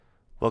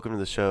Welcome to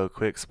the show.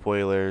 Quick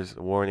spoilers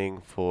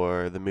warning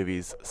for the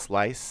movies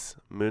Slice,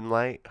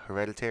 Moonlight,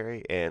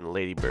 Hereditary, and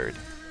Lady Bird.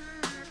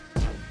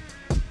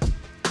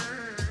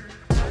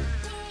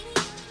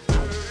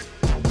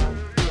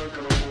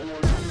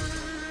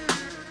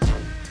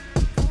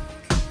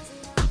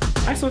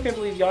 I still can't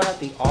believe y'all had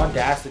the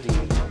audacity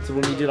to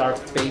when we did our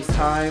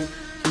FaceTime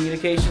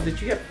communications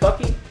that you had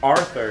fucking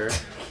Arthur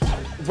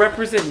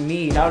represent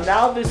me.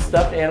 Now this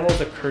stuffed animal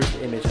is a cursed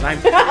image, and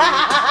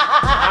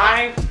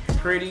I'm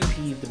pretty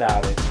peeved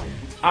about it.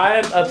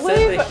 I'm upset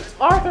Leave that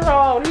Arthur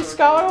alone. He's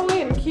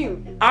scholarly and cute.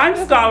 I'm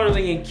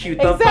scholarly and cute.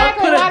 The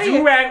Exactly, fuck why put do a you-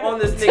 do-rag on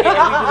this nigga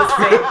and we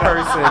the same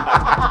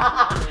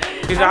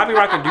person. Because I'll be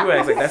rocking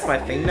do-rags, like that's my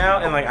thing now,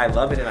 and like I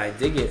love it and I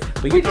dig it.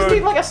 But We you just throw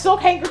need like a silk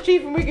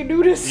handkerchief and we can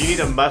do this. You need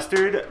a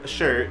mustard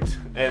shirt,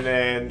 and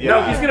then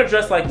No, he's gonna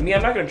dress like me.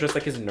 I'm not gonna dress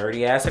like his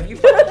nerdy ass. Have you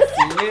fucking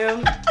seen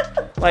him?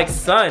 Like,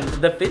 son,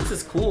 the fits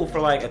is cool for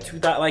like a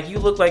 2000. Like, you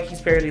look like he's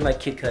parodying like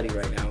Kid Cudi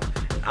right now.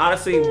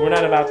 Honestly, we're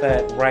not about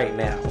that right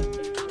now.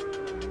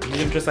 He's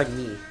gonna dress like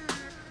me,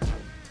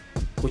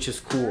 which is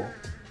cool.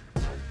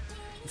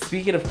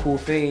 Speaking of cool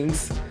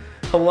things,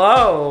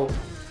 hello.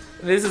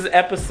 This is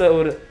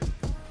episode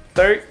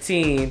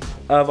 13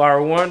 of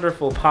our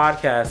wonderful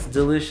podcast,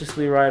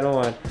 Deliciously Right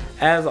On.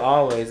 As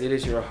always, it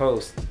is your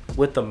host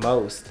with the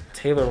most,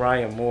 Taylor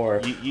Ryan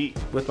Moore,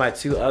 with my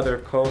two other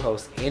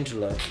co-hosts,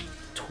 Angela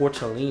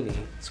Tortellini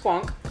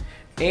Squonk.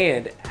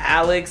 and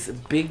Alex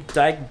Big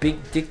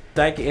Dick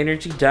Dyke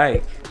Energy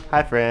Dyke.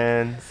 Hi,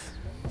 friends.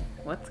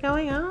 What's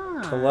going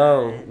on?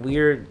 Hello,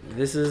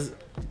 this is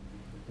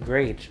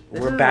great.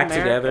 This We're is back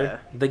America. together.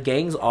 The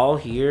gang's all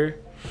here.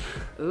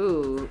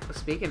 Ooh,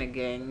 speaking of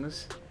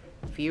gangs,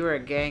 if you were a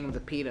gang of the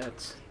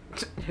Peanuts,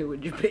 who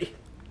would you be?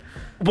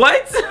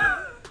 What?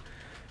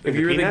 If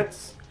you were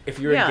Peanuts? if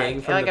you're Yeah, a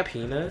gang from like the a-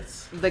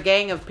 Peanuts. The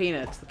gang of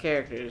Peanuts, the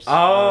characters.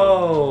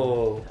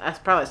 Oh, That's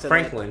probably said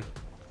Franklin.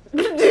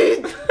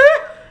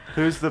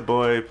 Who's the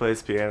boy who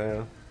plays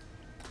piano?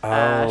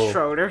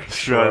 Schroeder.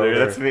 Schroeder,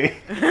 that's me.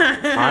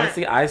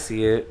 Honestly, I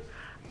see it.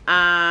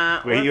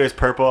 Wait, he wears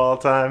purple all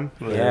the time?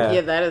 Yeah.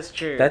 Yeah, that is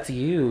true. That's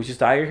you. Just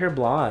dye your hair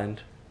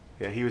blonde.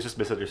 Yeah, he was just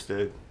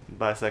misunderstood.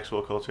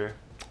 Bisexual culture.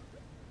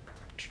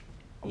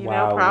 you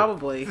Wow. know,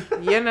 probably.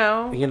 You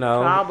know.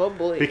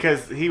 Probably.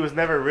 Because he was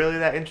never really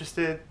that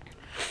interested.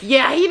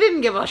 Yeah, he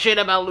didn't give a shit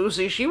about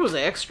Lucy. She was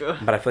extra.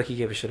 But I feel like he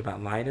gave a shit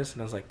about Linus,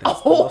 and I was like,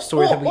 that's the love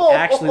story that we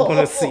actually want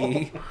to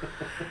see.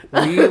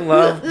 We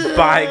love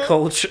bi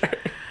culture.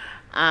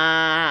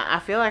 I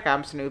feel like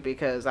I'm Snoopy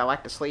because I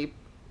like to sleep,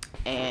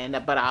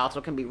 but I also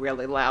can be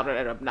really loud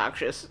and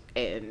obnoxious.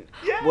 And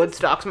Yes.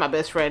 Woodstock's my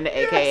best friend,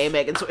 aka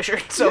Megan Swisher.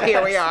 So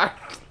here we are.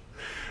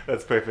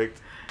 That's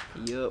perfect.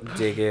 Yup.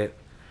 Dig it.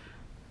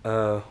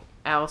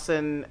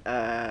 Allison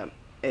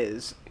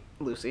is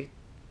Lucy.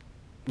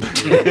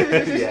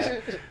 Yeah.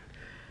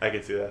 I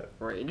can see that.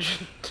 Rage.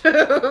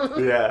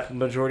 Yeah.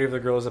 Majority of the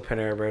girls at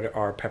Panera Bread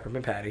are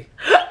Peppermint Patty.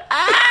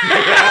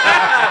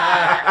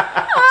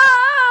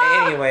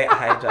 Anyway,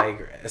 I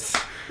digress.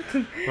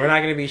 We're not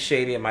going to be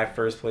shady at my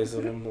first place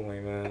of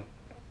employment.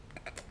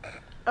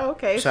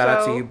 Okay, Shout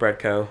out so to you,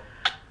 Breadco.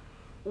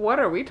 what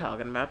are we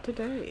talking about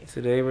today?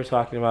 Today we're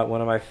talking about one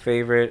of my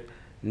favorite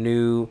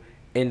new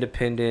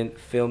independent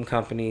film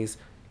companies,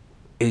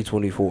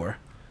 A24.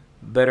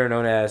 Better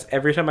known as,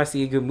 every time I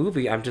see a good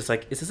movie, I'm just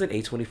like, is this an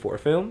A24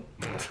 film?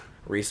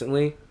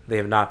 Recently, they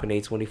have not been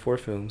A24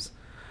 films.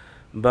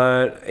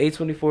 But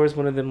A24 is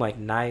one of them like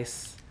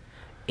nice,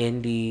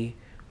 indie,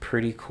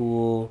 pretty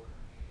cool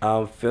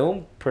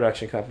film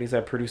production companies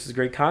that produces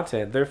great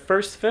content. Their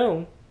first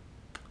film,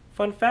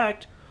 fun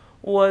fact,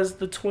 was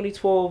the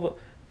 2012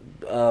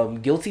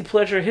 guilty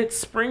pleasure hit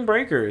Spring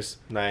Breakers.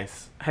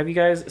 Nice. Have you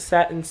guys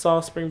sat and saw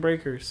Spring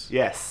Breakers?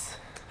 Yes.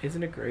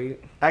 Isn't it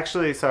great?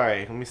 Actually, sorry.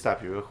 Let me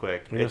stop you real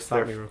quick. Yeah, It's stop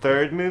their me real quick.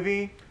 third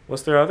movie,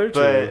 What's their other two?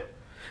 but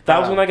That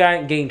was when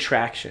I gained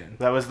traction.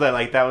 that was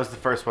the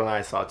first one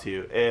I saw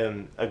too.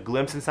 And A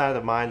Glimpse Inside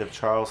the Mind of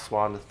Charles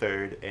Swan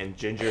III and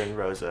Ginger and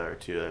Rosa are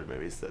two other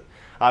movies that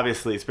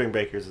obviously Spring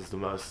Breakers is the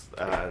most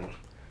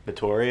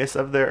notorious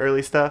of their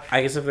early stuff.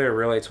 I guess if they were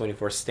real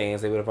A24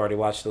 stans, they would have already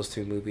watched those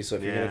two movies. So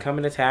if you're Yeah. going to come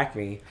and attack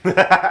me,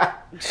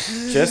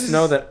 just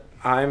know that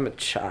I'm a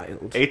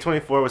child.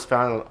 A24 was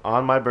founded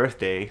on my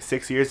birthday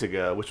 6 years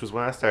ago, which was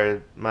when I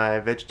started my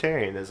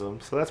vegetarianism.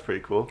 So that's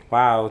pretty cool.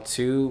 Wow,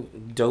 two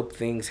dope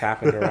things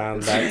happened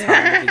around that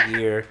time of the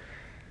year.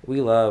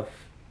 We love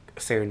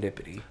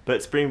serendipity.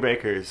 But Spring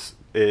Breakers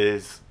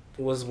is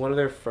Was one of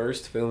their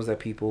first films that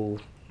people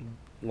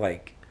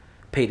like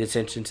paid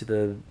attention to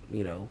them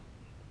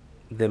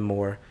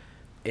more.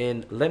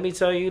 And let me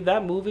tell you,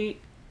 that movie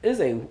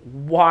is a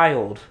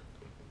wild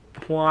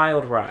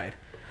ride.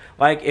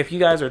 Like, if you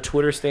guys are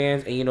Twitter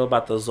stans and you know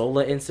about the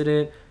Zola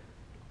incident,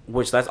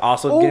 which that's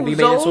also going to be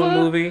made into a Zola?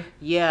 movie.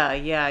 Yeah.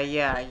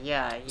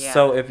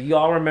 So if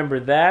y'all remember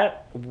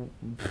that,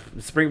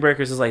 Spring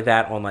Breakers is like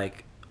that on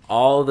like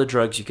all the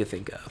drugs you could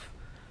think of.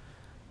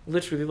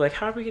 Literally, like,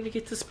 how are we going to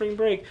get to spring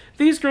break?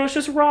 These girls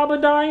just rob a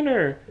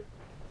diner.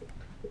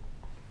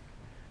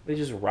 They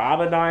just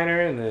rob a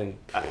diner and then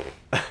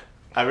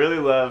I really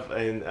love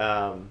in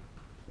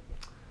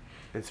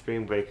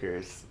Spring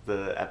Breakers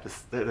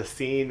the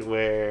scene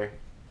where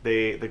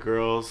the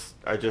girls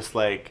are just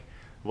like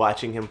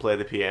watching him play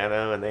the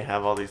piano and they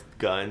have all these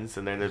guns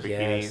and they're in their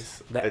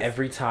bikinis. The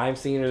every time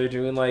scene where they're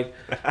doing like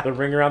the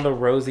ring around the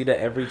rosy to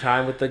every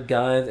time with the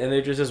guns and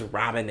they're just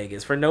robbing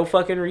niggas for no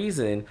fucking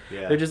reason.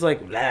 Yeah. They're just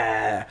like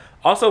blah.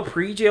 Also,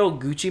 pre-jail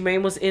Gucci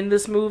Mane was in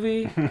this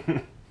movie.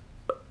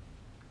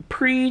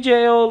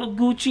 Pre-jail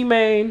Gucci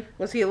Mane.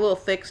 Was he a little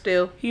thick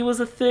still? He was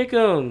a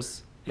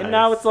thickums. And Nice.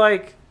 now it's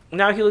like,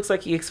 now he looks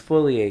like he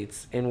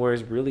exfoliates and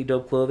wears really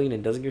dope clothing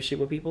and doesn't give a shit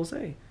what people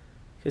say.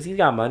 Because he's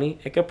got money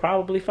and could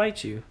probably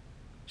fight you.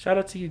 Shout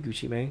out to you,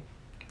 Gucci Mane.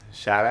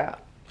 Shout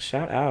out.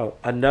 Shout out.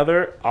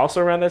 Another,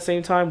 also around that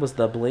same time, was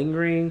The Bling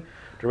Ring,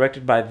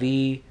 directed by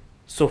the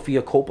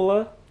Sofia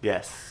Coppola.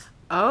 Yes.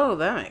 Oh,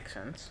 that makes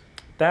sense.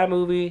 That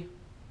movie,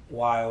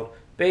 wild.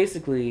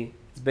 Basically,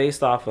 it's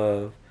based off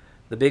of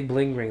the big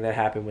bling ring that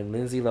happened when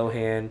Lindsay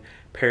Lohan,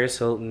 Paris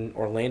Hilton,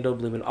 Orlando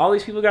Bloom, and all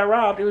these people got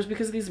robbed. It was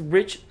because of these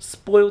rich,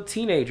 spoiled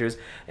teenagers.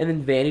 And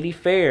then Vanity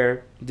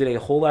Fair did a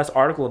whole ass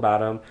article about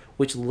them,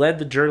 which led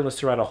the journalist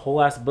to write a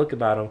whole ass book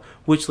about them,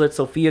 which led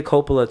Sofia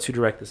Coppola to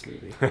direct this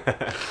movie.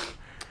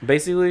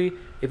 Basically,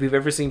 if you've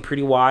ever seen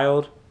Pretty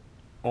Wild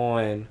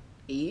on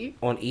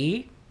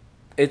E,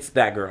 it's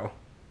that girl.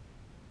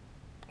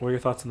 What are your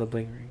thoughts on The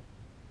Bling Ring?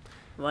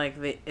 Like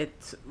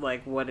it's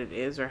like what it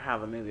is or how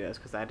the movie is,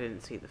 because I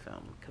didn't see the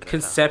film.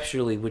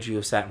 Conceptually, would you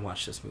have sat and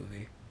watched this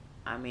movie?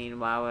 I mean,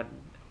 why would...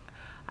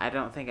 I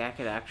don't think I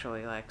could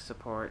actually, like,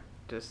 support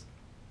just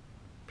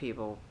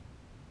people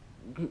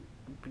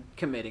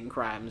committing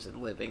crimes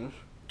and living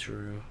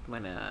True.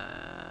 when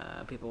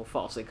people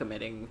falsely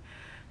committing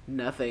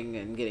nothing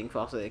and getting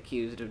falsely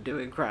accused of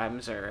doing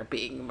crimes or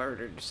being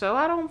murdered. So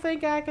I don't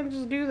think I can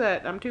just do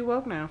that. I'm too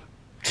woke now.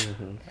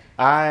 Mm-hmm.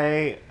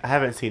 I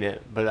haven't seen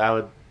it, but I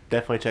would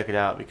definitely check it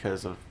out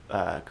because of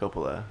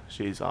Coppola.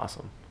 She's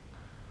awesome.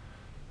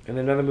 And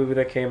another movie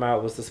that came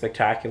out was The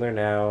Spectacular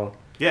Now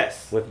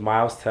Yes. with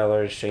Miles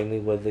Teller and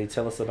Shailene Woodley.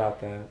 Tell us about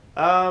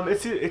that.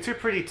 It's a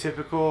pretty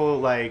typical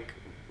like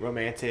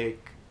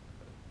romantic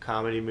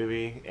comedy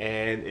movie,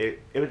 and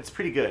it's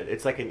pretty good.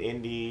 It's like an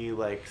indie,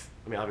 like,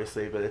 I mean,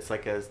 obviously, but it's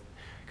like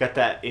got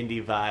that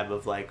indie vibe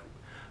of like,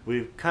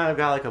 we've kind of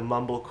got like a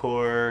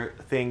mumblecore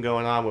thing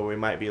going on where we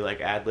might be like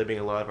ad-libbing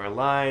a lot of our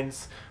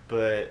lines,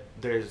 but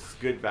there's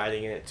good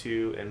writing in it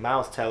too. And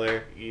Miles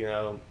Teller, you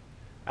know,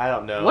 I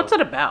don't know. What's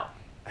it about?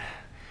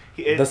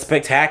 The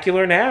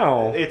Spectacular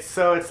Now. It's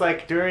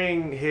like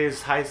during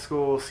his high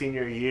school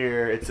senior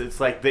year. It's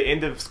like the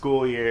end of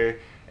school year,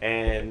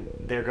 and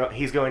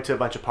he's going to a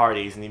bunch of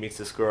parties, and he meets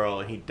this girl,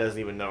 and he doesn't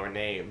even know her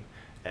name,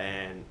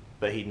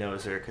 but he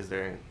knows her because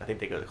I think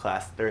they go to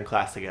class. They're in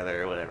class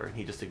together or whatever. And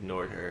he just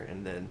ignored her,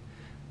 and then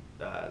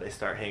they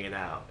start hanging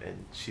out,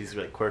 and she's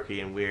really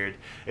quirky and weird.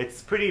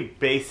 It's pretty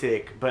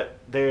basic, but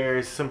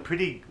there's some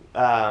pretty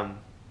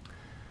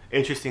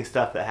interesting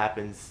stuff that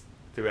happens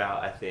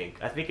throughout. I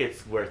think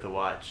it's worth a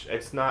watch.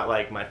 It's not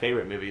like my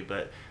favorite movie,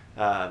 but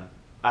I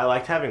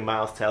liked having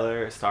Miles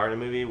Teller star in a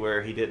movie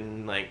where he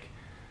didn't like.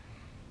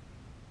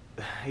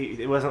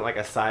 It wasn't like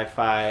a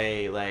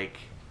sci-fi like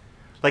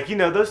you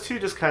know, those two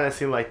just kind of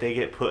seem like they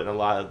get put in a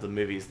lot of the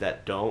movies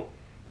that don't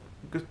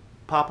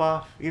pop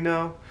off. You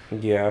know.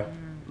 Yeah.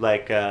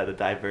 Like the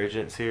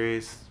Divergent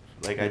series.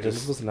 Like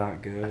This was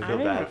not good. I feel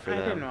bad for I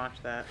them. didn't watch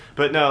that.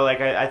 But no,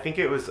 like I think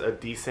it was a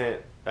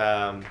decent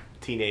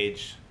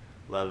teenage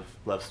love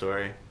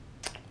story.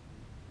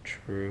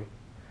 True.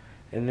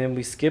 And then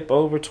we skip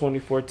over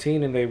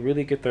 2014 and they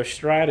really get their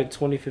stride in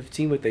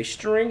 2015 with a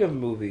string of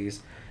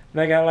movies.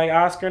 They got like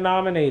Oscar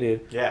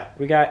nominated. Yeah.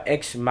 We got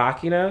Ex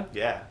Machina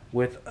Yeah.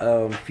 with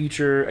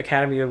future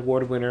Academy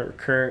Award winner,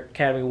 current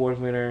Academy Award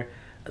winner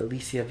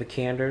Alicia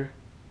Vikander.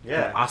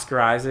 Yeah.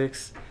 Oscar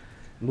Isaacs.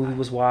 The movie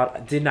was wild.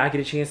 I did not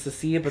get a chance to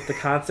see it, but the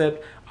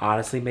concept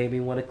honestly made me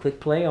want to click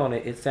play on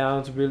it. It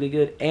sounds really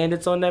good, and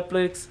it's on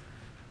Netflix.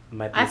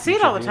 I see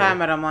it all the time,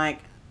 but I'm like,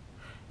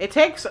 it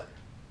takes...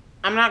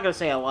 I'm not going to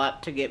say a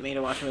lot to get me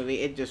to watch a movie.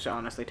 It just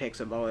honestly takes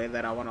a boy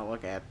that I want to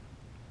look at.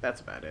 That's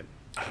about it.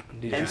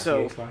 Did And you so-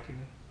 see Ex Machina?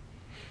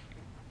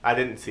 I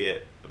didn't see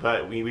it,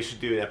 but we should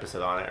do an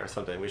episode on it or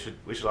something. We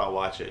should all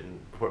watch it and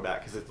report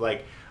back, because it's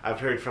like, I've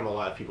heard from a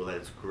lot of people that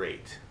it's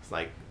great. It's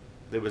like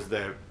it was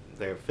their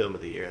film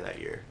of the year that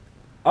year.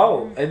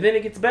 Oh, and then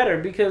it gets better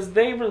because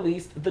they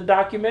released the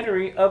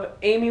documentary of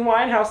Amy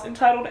Winehouse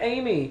entitled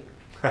Amy,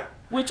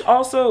 which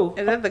also...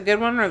 Is that the good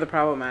one or the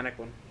problematic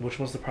one? Which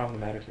one's the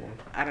problematic one?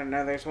 I don't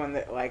know. There's one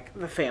that, like,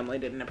 the family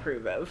didn't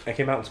approve of. It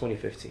came out in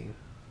 2015.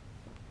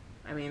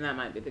 I mean, that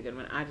might be the good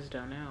one. I just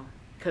don't know.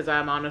 Because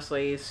I'm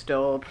honestly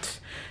still...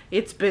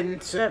 It's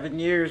been 7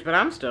 years, but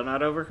I'm still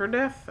not over her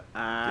death.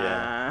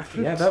 Yeah.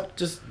 Yeah, that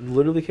just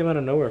literally came out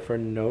of nowhere for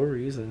no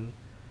reason.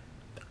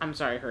 I'm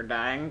sorry, her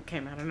dying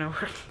came out of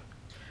nowhere.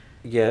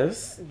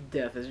 Yes.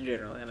 Death is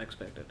generally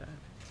unexpected.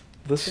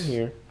 Listen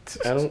here.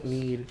 I don't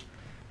need...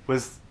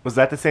 Was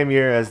that the same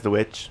year as The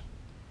Witch?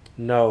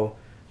 No.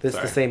 This is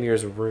Sorry. the same year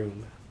as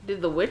Room.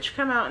 Did The Witch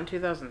come out in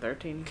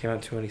 2013? Came out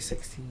in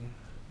 2016.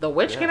 The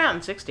Witch came Yeah. out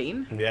in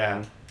 16?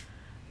 Yeah.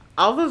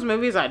 All those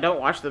movies, I don't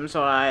watch them,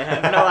 so I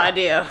have no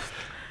idea.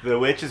 The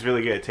Witch is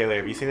really good. Taylor,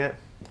 have you seen it?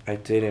 I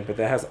didn't, but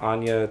that has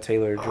Anya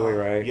Taylor-Joy,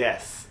 right?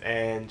 Yes,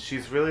 and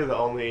she's really the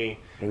only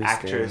Really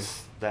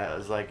actress that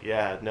was like,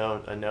 a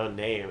known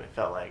name. It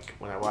felt like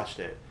when I watched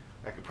it.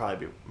 I could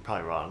probably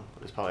wrong.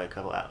 There's probably a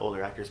couple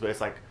older actors, but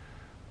it's like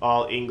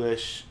all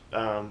English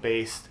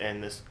based,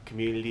 and this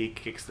community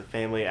kicks the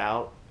family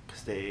out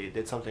because they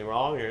did something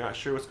wrong. You're not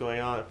sure what's going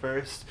on at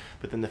first,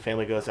 but then the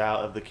family goes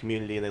out of the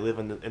community and they live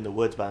in the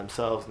woods by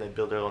themselves, and they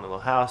build their own little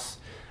house,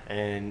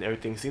 and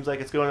everything seems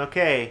like it's going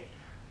okay,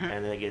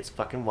 and then it gets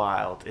fucking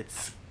wild.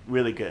 It's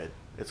really good.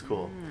 It's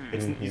cool.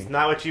 It's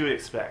not what you would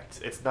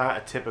expect. It's not a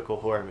typical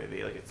horror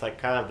movie. Like, it's like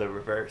kind of the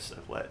reverse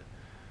of what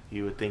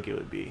you would think it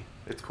would be.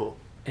 It's cool.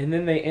 And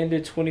then they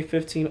ended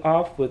 2015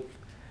 off with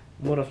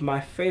one of my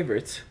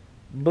favorite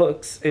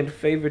books and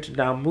favorite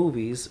now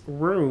movies,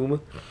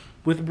 Room,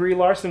 with Brie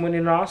Larson winning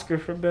an Oscar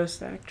for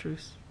Best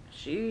Actress.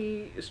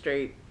 She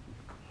straight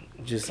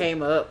Just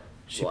came up.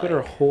 She put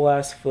her whole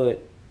ass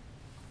foot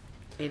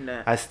in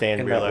the. I stand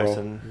in Brie that role.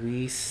 Larson.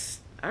 We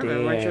I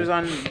remember when she was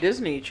on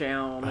Disney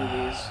Channel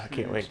movies. I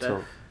can't and wait stuff.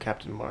 till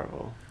Captain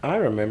Marvel. I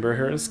remember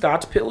her in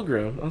Scott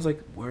Pilgrim. I was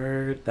like,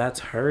 word, that's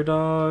her,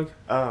 dog.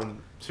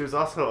 She was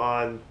also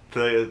on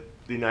the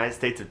United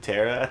States of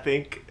Terra, I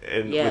think,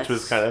 and Yes. which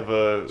was kind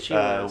of She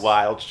a was.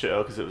 wild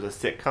show because it was a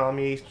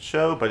sitcom-y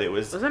show, but it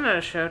was Wasn't it a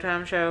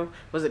Showtime show?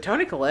 Was it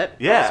Toni Collette?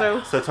 yeah.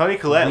 Also? So Toni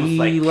Collette was We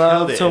like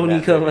love killed it in Toni that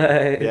movie.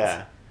 Collette.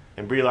 Yeah,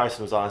 and Brie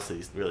Larson was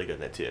honestly really good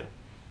in it too.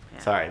 Yeah.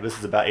 Sorry, this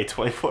is about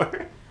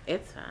A24.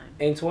 It's fine.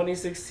 In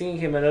 2016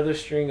 came another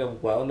string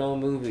of well-known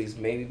movies,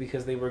 maybe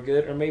because they were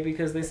good or maybe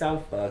because they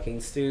sound fucking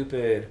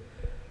stupid.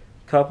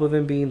 Couple of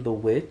them being The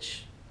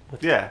Witch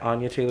with Yeah.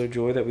 Anya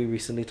Taylor-Joy that we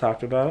recently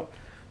talked about.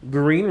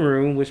 Green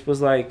Room, which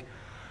was like,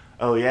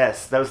 Oh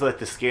yes, that was like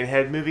the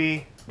skinhead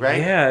movie, right?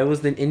 yeah, it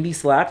was an indie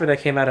slapper that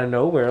came out of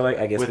nowhere. Like,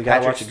 I guess With we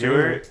gotta Patrick watch Green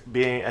Room. Stewart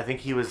being, I think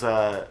he was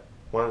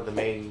one of the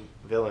main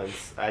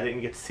villains. I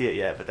didn't get to see it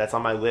yet, but that's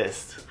on my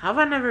list. How have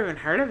I never even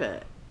heard of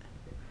it?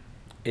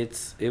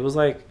 It was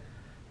like,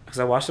 because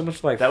I watched a bunch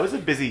of like, That was a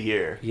busy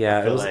year. yeah,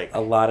 I it feel was like.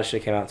 a lot of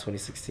shit came out in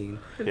 2016.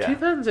 In Yeah.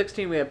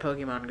 2016, we had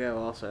Pokemon Go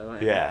also.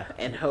 And, Yeah.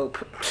 And Hope.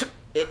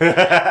 We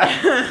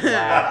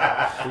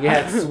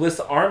had Swiss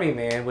Army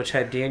Man, which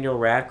had Daniel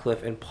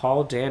Radcliffe and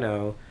Paul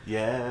Dano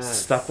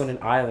Yes. stuck on an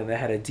island that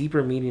had a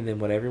deeper meaning than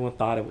what everyone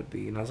thought it would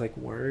be. And I was like,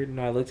 word. And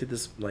I looked at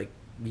this like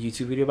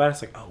YouTube video about it.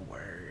 It's like, oh,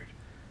 word.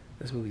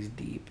 This movie's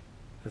deep.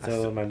 That's I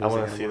all my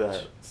want to I see watch.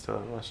 that. Still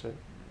haven't watched it.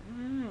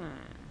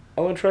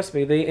 Oh, and trust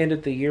me, they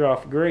ended the year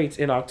off great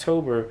in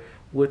October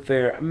with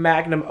their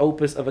magnum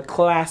opus of a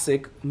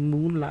classic,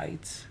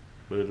 Moonlight.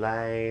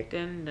 Moonlight.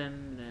 Dun,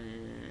 dun,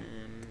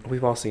 dun.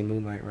 We've all seen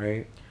Moonlight,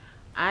 right?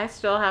 I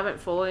still haven't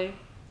fully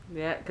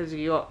yet because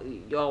you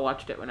all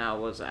watched it when I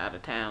was out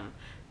of town,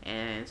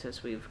 and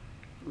since we've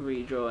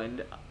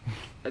rejoined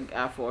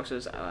our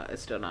forces,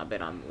 it's still not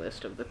been on the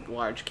list of the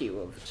large queue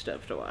of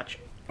stuff to watch.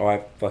 Oh,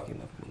 I fucking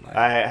love Moonlight.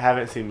 I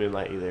haven't seen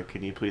Moonlight either.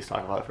 Can you please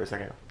talk about it for a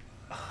second?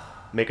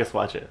 Make us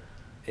watch it.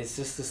 It's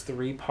just this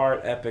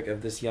 3-part epic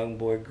of this young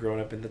boy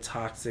growing up in the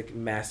toxic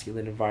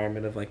masculine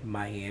environment of like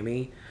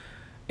Miami,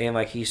 and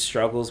like he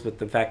struggles with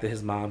the fact that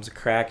his mom's a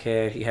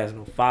crackhead, he has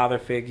no father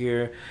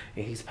figure,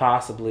 and he's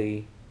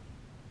possibly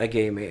a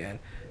gay man.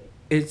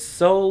 It's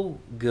so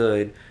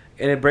good,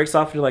 and it breaks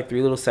off into like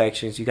 3 little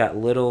sections. You got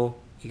Little,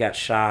 you got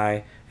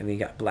Shy, and then you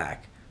got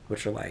Black,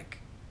 which are like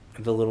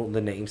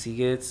the names he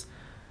gets.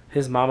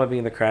 His mama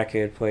being the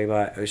crackhead played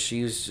by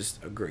she's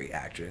just a great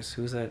actress.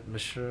 Who's that?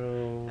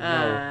 Michelle?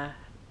 No.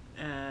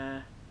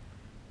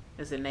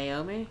 Is it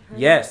Naomi?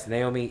 Yes,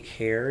 Naomi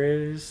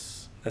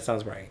Harris. That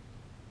sounds right.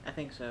 I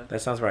think so.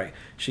 That sounds right.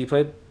 She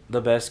played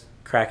the best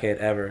crackhead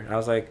ever. And I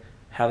was like,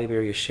 Halle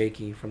Berry is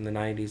shaky from the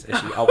 90s. And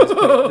she always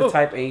played the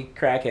type A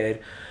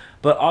crackhead.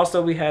 But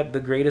also we had the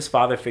greatest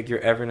father figure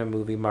ever in a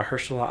movie.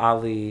 Mahershala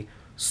Ali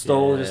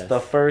stole just the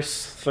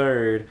first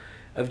third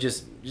of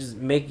just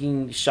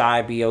making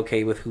Shy be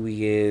okay with who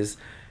he is.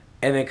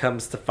 And then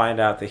comes to find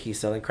out that he's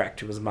selling crack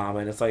to his mama.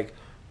 And it's like,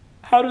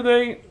 how do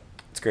they...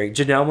 It's great.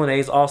 Janelle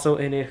Monáe's also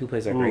in it, who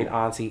plays a great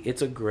auntie.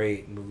 It's a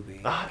great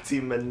movie.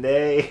 Auntie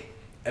Monáe.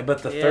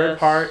 But the third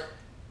part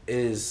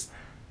is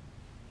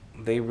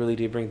they really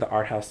did bring the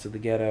art house to the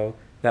ghetto.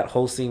 That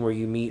whole scene where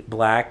you meet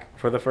Black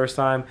for the first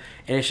time,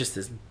 and it's just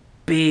this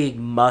big,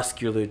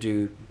 muscular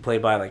dude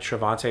played by like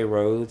Trevante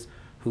Rhodes,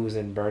 who was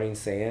in Burning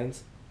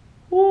Sands.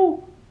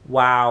 Woo!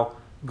 Wow.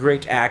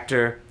 Great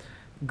actor.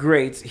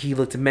 Great. He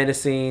looked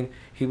menacing.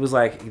 He was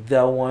like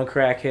the one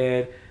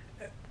crackhead.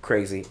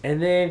 Crazy.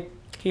 And then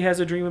he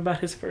has a dream about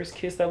his first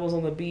kiss that was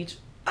on the beach.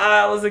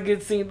 Ah, it was a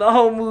good scene. The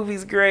whole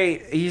movie's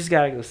great. You just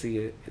gotta go see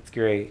it. It's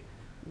great.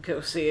 Go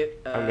see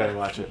it. I'm gonna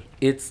watch it.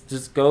 It's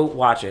just go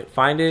watch it.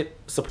 Find it.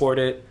 Support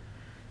it.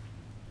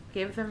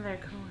 Give them their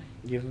coin.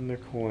 Give them their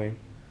coin.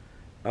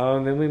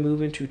 Then we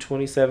move into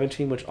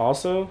 2017, which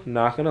also,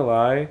 not gonna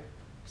lie,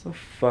 it's a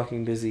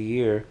fucking busy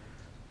year.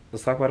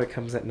 Let's talk about It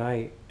Comes at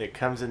Night. It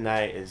Comes at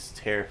Night is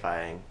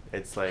terrifying.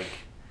 It's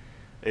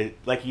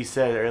like you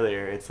said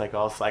earlier, it's like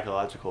all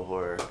psychological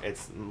horror.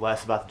 It's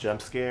less about the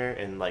jump scare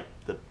and like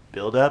the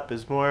build up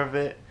is more of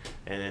it,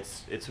 and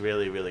it's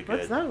really really good.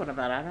 What's that one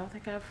about? I don't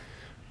think I've.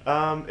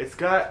 It's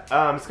got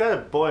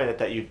a boy in it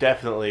that you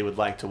definitely would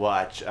like to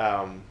watch.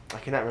 I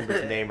cannot remember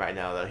his name right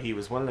now though. He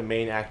was one of the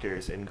main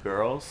actors in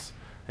Girls,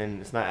 and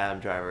it's not Adam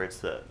Driver.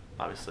 It's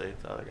obviously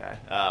the other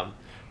guy.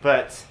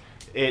 But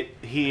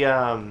he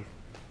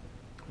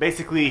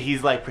basically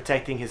he's like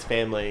protecting his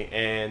family,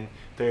 and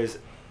there's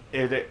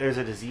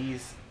a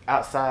disease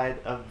outside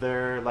of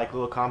their like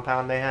little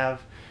compound they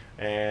have,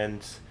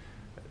 and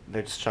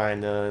they're just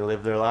trying to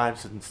live their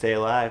lives and stay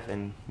alive,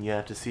 and you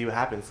have to see what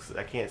happens. 'Cause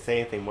I can't say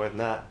anything more than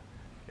that.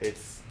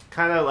 It's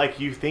kind of like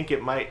you think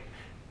it might.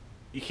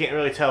 You can't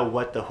really tell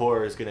what the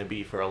horror is going to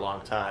be for a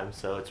long time,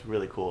 so it's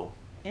really cool.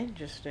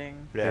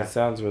 Interesting. Yeah, Yeah. it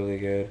sounds really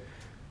good.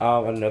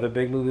 Another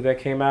big movie that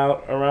came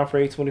out around for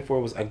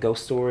A24 was A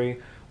Ghost Story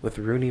with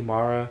Rooney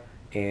Mara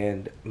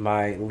and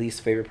my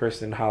least favorite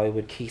person in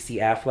Hollywood, Casey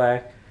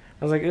Affleck.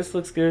 I was like, this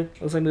looks good.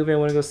 Looks like a movie I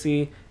want to go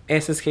see.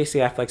 And since Casey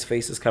Affleck's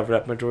face is covered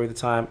up majority of the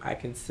time, I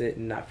can sit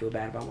and not feel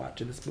bad about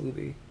watching this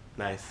movie.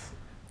 Nice.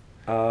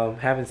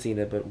 Haven't seen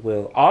it, but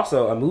will.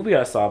 Also, a movie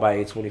I saw by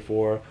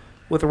A24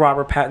 with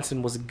Robert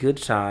Pattinson was Good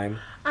Time.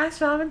 I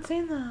still haven't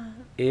seen that.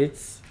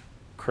 It's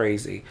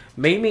crazy.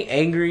 Made me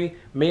angry,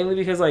 mainly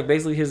because like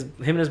basically him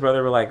and his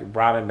brother were like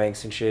robbing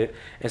banks and shit,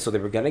 and so they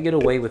were gonna get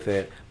away with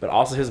it. But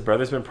also his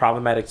brother's been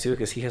problematic too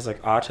because he has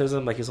like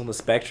autism, like he's on the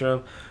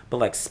spectrum, but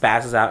like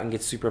spazzes out and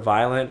gets super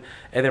violent.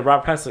 And then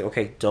Robert Pattinson's like,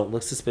 okay, don't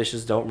look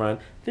suspicious, don't run.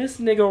 This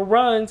nigga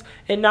runs,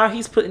 and now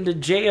he's put into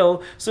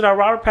jail. So now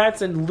Robert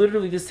Pattinson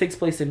literally this takes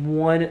place in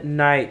one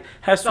night.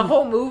 The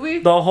whole movie?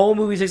 The whole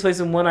movie takes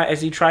place in one night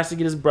as he tries to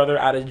get his brother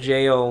out of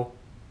jail.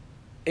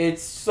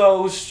 It's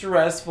so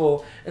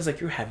stressful. It's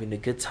like, you're having a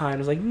good time.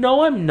 It's like,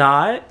 no, I'm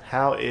not.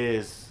 How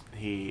is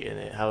he in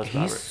it? How is He's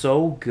Robert?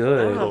 so I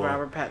good. love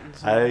Robert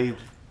Pattinson.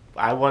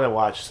 I want to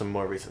watch some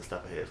more recent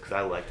stuff of his because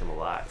I liked him a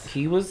lot.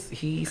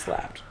 He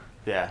slapped.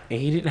 Yeah.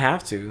 And he didn't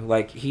have to.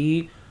 Like,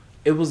 it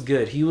was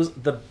good. He was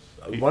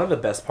one of the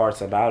best parts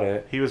about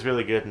it. He was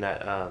really good in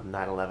that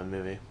 9/11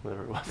 movie,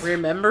 whatever it was.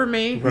 Remember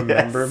Me?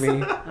 Remember Yes. Me?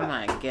 Oh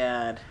my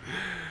god.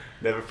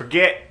 Never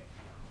forget.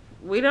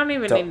 We don't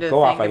even Don't- need to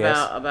go think off, I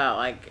guess. about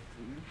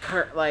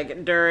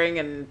like during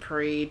and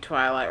pre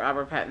Twilight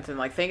Robert Pattinson.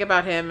 Like think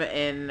about him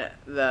in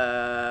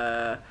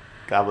the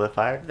Goblet of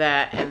Fire.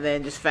 that, and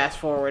then just fast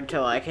forward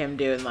to like him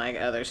doing like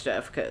other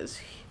stuff because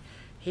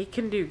he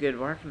can do good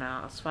work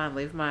now. It's fine.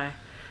 Leave my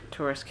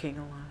Taurus King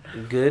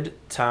alone. Good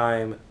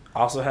Time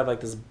also had like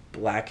this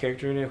black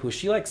character in it who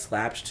she like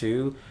slapped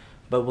too,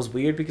 but was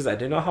weird because I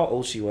didn't know how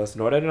old she was,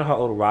 nor did I know how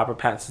old Robert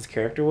Pattinson's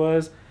character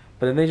was.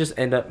 But then they just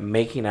end up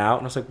making out,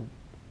 and I was like,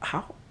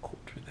 how old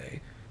were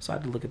they? So I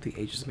had to look at the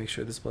ages to make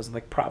sure this wasn't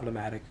like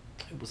problematic.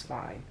 It was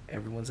fine.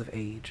 Everyone's of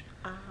age.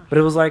 But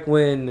it was like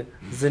when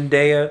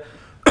Zendaya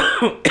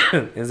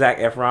and Zac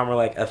Efron were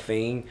like a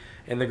thing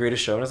in The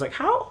Greatest Show, and I was like,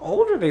 how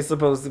old are they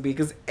supposed to be?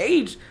 Because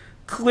age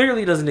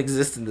clearly doesn't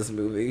exist in this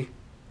movie.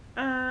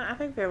 I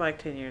think they're like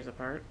 10 years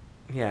apart.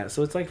 Yeah,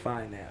 so it's like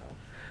fine now.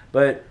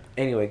 But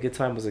anyway, Good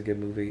Time was a good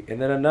movie.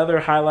 And then another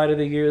highlight of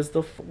the year is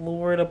The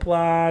Florida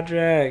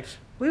Project.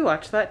 We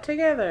watched that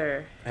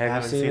together. I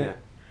haven't seen it.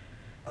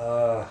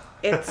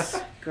 It's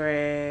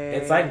great.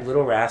 It's like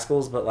Little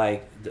Rascals, but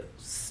like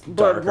but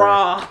darker.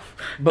 raw.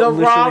 But The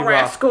literally raw raw.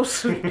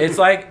 rascals. It's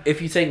like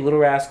if you take Little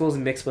Rascals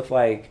mixed with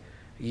like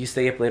You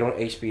Stay Up Late on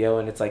HBO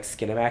and it's like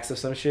Skinamax or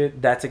some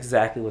shit. That's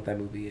exactly what that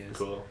movie is.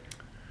 Cool.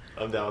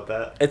 I'm down with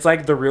that. It's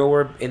like The Real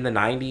World in the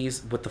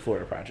 90s with The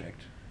Florida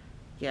Project.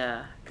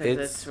 Yeah, because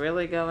It's- it's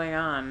really going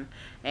on.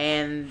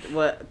 And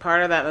what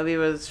part of that movie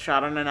was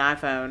shot on an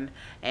iPhone.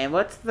 And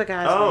what's the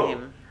guy's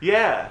name?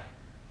 Yeah.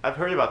 I've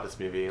heard about this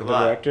movie a The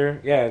lot. director?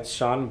 Yeah, it's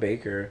Sean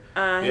Baker. He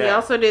Yeah.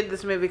 also did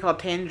this movie called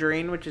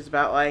Tangerine, which is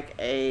about like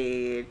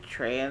a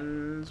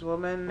trans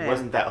woman. and-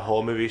 Wasn't that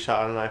whole movie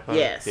shot on an iPhone?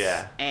 Yes.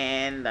 Yeah.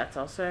 And that's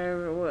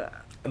also.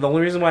 The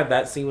only reason why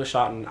that scene was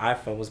shot on an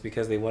iPhone was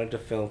because they wanted to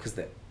film, because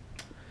the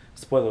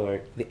spoiler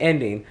alert, the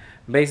ending,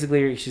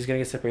 basically she's gonna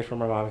get separated from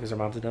her mom because her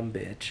mom's a dumb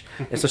bitch,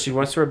 and so she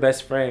runs to her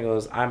best friend and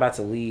goes, I'm about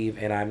to leave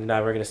and I'm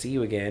never gonna see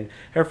you again.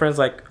 Her friend's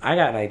like, I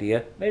got an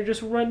idea, they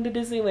just run to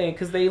Disneyland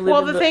because they live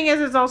Well, in the thing is,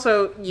 it's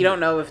also you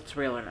don't know if it's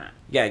real or not.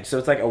 yeah, so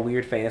it's like a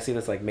weird fantasy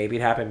that's like maybe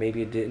it happened,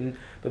 maybe it didn't,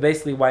 but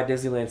basically why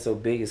Disneyland's so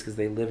big is because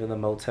they live in the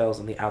motels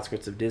on the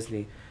outskirts of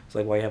Disney. It's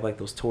like why you have like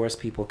those tourist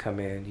people come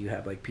in, you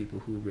have like people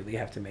who really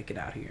have to make it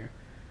out here.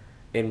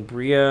 And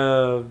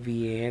Bria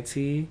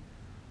Vianti,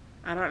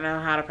 I don't know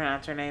how to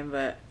pronounce her name,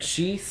 but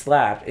she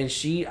slapped, and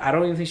I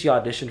don't even think she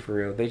auditioned for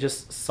real. They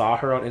just saw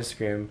her on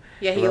Instagram.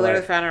 yeah, he and were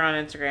literally like- found her on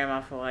Instagram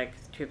off of like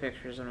 2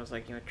 pictures and was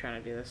like, "You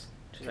trying to do this?"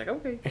 She's like,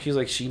 "Okay." And she's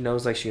like, she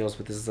knows what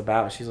this is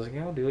about. And she's like,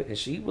 yeah, I'll do it. And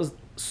she was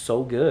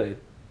so good.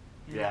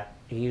 Yeah.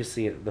 And you just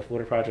see it, The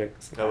Florida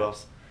Project. Oh well.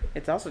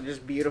 It's also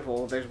just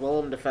beautiful. There's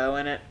Willem Dafoe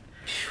in it,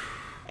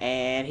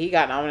 and he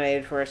got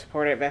nominated for a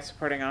best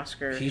supporting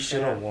Oscar. He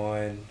should have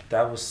won.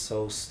 That was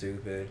so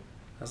stupid.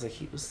 I was like,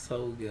 he was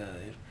so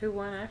good. Who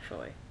won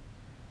actually?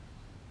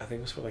 I think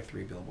it was for like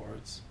 3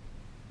 Billboards.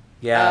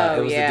 Yeah,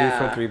 it was the dude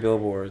from 3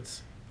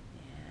 Billboards.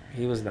 Yeah.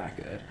 He was not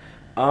good.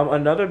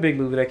 Another big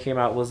movie that came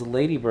out was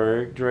Lady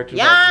Bird, directed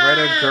by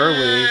Greta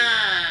Gerwig,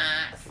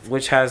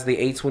 which has the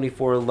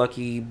A24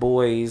 lucky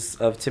boys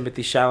of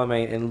Timothy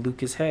Chalamet and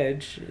Lucas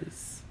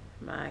Hedges.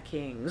 My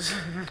kings.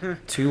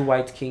 2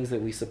 white kings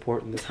that we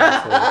support in this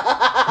household.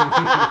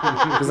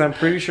 Because I'm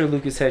pretty sure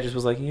Lucas Hedges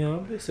was like, yeah,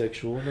 I'm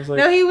bisexual. And I was like,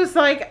 no, he was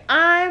like,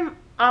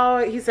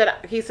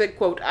 he said,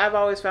 quote, I've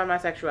always found my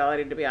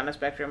sexuality to be on a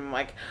spectrum. I'm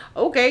like,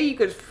 okay, you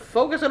could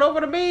focus it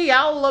over to me.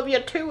 I'll love you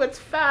too. It's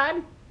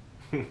fine.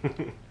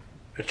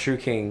 A true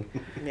king.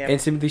 Yep. And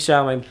Timothy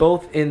Chalamet,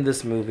 both in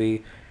this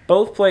movie,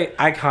 both play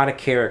iconic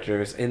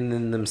characters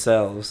in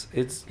themselves.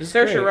 It's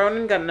Saoirse great.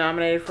 Ronan got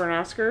nominated for an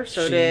Oscar.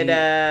 So did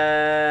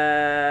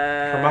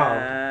her mom,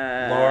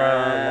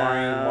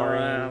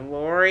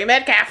 Laurie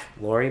Metcalf.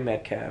 Laurie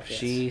Metcalf. Yes.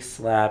 She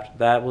slapped.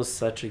 That was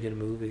such a good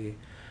movie.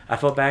 I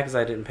felt bad because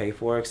I didn't pay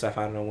for it because I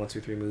found it on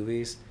 123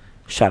 Movies.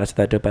 Shout out to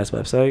that dope ass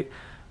website.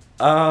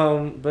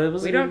 But it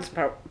was. We don't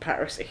support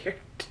piracy here.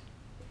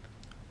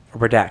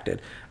 Redacted.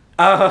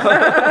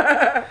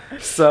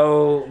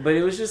 So, but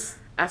it was just.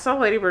 I saw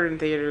Lady Bird in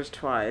theaters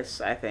twice,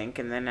 I think,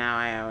 and then now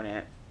I own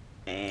it.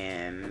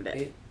 And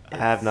I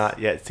have not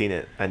yet seen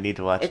it. I need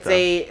to watch it. It's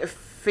a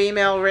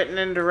female written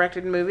and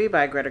directed movie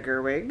by Greta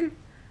Gerwig.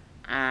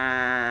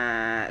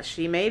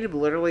 She made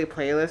literally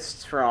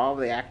playlists for all of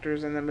the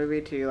actors in the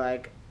movie to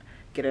like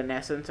get an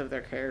essence of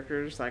their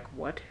characters. Like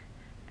what?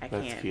 I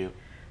can't. That's cute.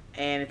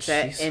 And it's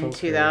set in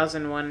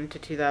 2001 to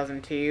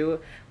 2002,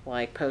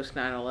 like post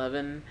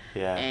 9/11.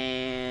 Yeah.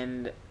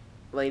 And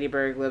Lady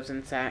Bird lives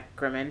in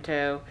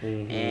Sacramento,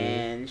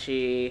 and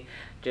she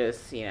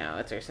just,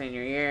 it's her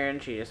senior year,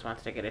 and she just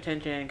wants to get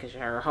attention because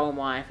her home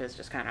life is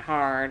just kind of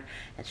hard,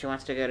 and she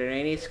wants to go to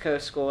an East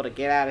Coast school to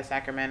get out of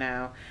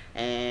Sacramento,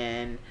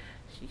 and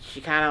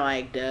she kind of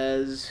like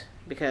does,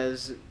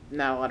 because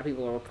not a lot of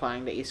people are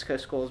applying to East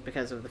Coast schools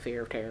because of the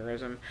fear of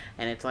terrorism,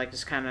 and it's like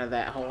just kind of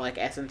that whole like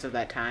essence of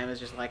that time is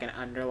just like an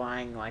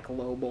underlying like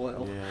low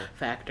boil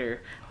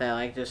factor that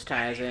like just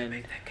ties in.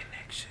 Make that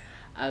connection.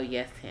 Oh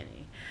yes,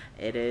 honey.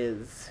 It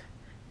is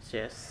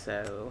just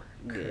so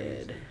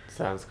good.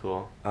 Sounds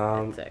cool.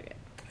 It's so good.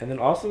 And then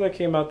also that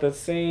came out that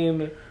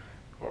same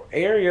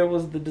area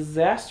was The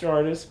Disaster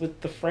Artist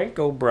with the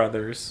Franco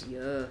brothers.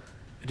 Yeah.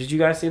 Did you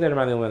guys see that, or am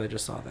I the only one that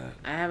just saw that?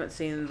 I haven't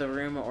seen The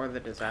Room or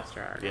The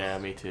Disaster Artist. Yeah,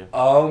 me too.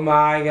 Oh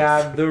my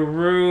god, The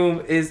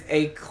Room is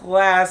a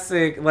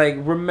classic, like,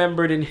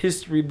 remembered in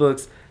history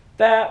books.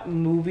 That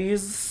movie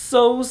is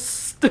so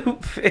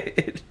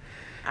stupid.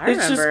 I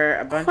remember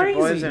a bunch crazy. of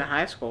boys in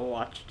high school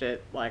watched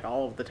it like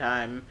all of the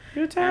time.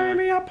 You're tearing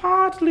me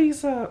apart,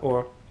 Lisa.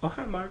 Or, oh,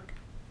 hi, Mark.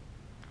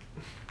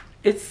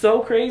 It's so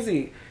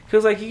crazy.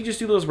 Because, like, you can just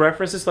do those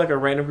references to, like, a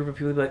random group of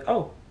people and be like,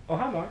 oh,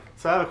 hi, Mark.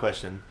 So I have a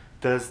question.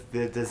 Does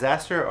the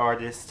Disaster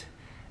Artist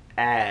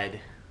add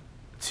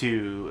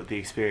to the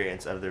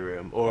experience of The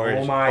Room? Or,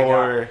 oh, my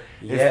God.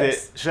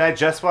 Yes. Should I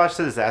just watch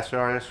the Disaster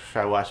Artist, or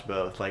should I watch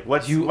both? Like,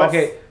 what's...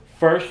 Okay,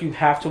 first you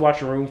have to watch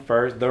The Room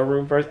first,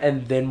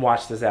 and then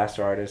watch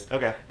Disaster Artist.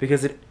 Okay.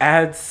 Because it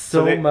adds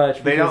so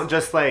much. They don't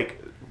just,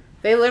 like...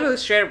 They literally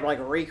straight up, like,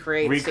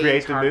 recreate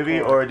the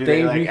movie, or do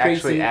they like,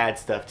 actually add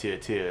stuff to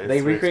it, too?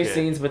 They recreate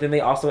scenes, but then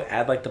they also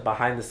add, like, the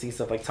behind-the-scenes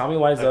stuff. Like, Tommy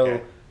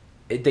Wiseau,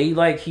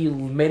 he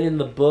made it in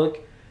the book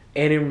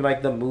and in,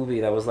 like, the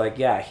movie that was like,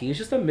 yeah, he's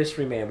just a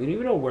mystery man. We don't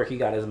even know where he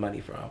got his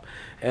money from.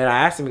 And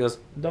I asked him, he goes,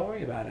 don't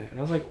worry about it. And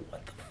I was like,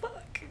 what the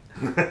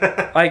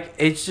fuck? Like,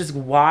 it's just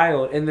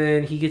wild. And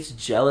then he gets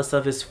jealous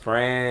of his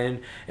friend,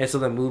 and so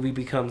the movie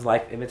becomes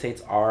Life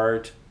Imitates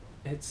Art.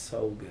 It's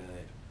so good.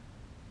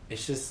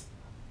 It's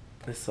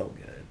so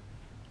good.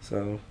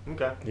 So,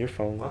 okay. Your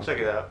phone I'll locked check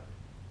it out.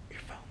 Your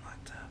phone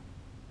locked up.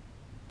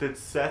 Did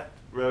Seth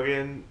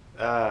Rogen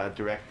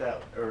direct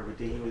that, or was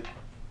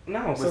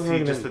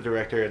he just the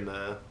director in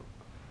the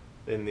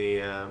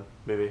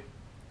movie?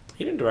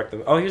 He didn't direct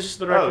them. Oh, he was just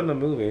the director in the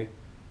movie.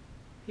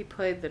 He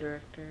played the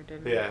director,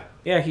 didn't he? Yeah.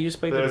 Yeah, he just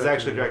played. But the it was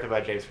director. actually directed by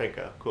James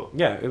Franco. Cool.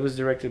 Yeah, it was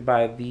directed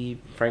by the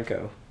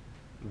Franco.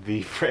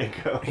 The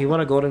Franco. He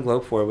won a Golden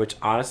Globe for it, which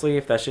honestly,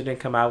 if that shit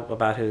didn't come out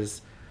about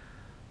his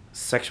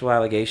sexual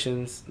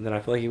allegations, then I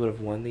feel like he would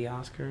have won the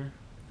Oscar.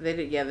 They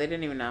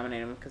didn't even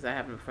nominate him because that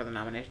happened before the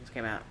nominations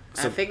came out.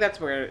 So, I think that's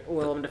where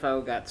Willem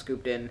Dafoe got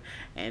scooped in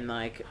and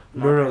like.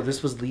 No,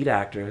 this was lead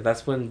actor.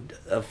 That's when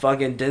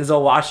fucking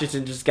Denzel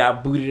Washington just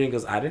got booted in and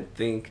goes, I didn't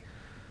think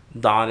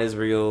Don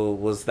Israel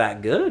was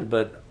that good,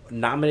 but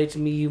nominate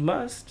me you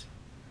must.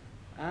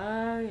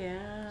 Oh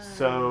yeah.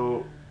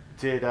 So,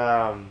 did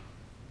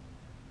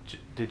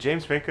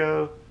James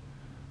Franco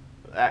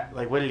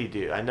like, what did he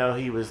do? I know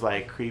he was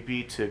like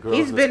creepy to girls.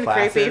 He's in been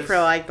classes. creepy for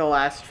like the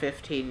last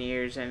 15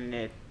 years, and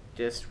it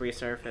just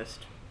resurfaced.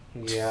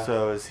 Yeah.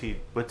 So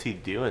what's he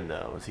doing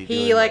though? Is he He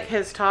doing, like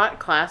has taught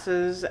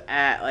classes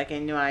at like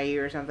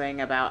NYU or something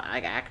about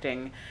like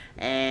acting,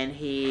 and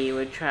he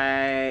would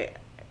try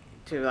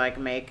to like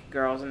make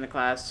girls in the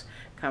class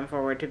come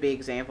forward to be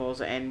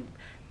examples and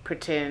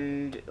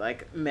pretend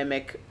like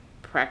mimic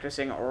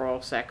practicing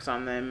oral sex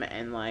on them,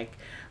 and like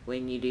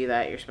when you do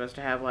that you're supposed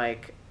to have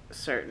like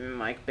certain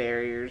like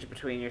barriers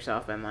between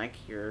yourself and like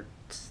your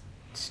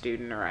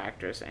student or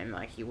actress, and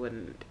like he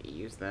wouldn't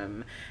use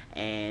them.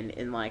 And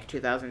in like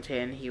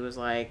 2010 he was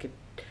like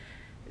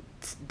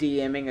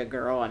DMing a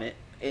girl on it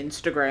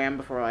Instagram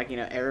before like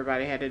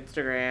everybody had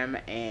Instagram,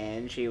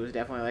 and she was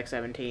definitely like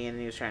 17, and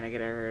he was trying to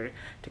get her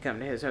to come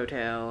to his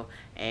hotel,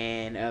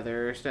 and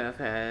other stuff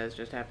has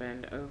just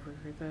happened over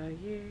the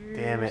years.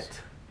 Damn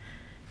it,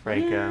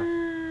 Franco.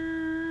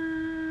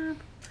 Yeah.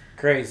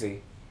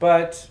 Crazy,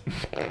 but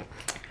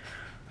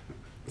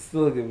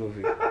still a good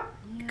movie.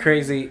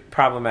 Crazy,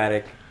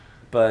 problematic,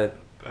 but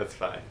That's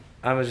fine.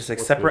 I'm gonna just like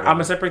Let's separate. move I'm on.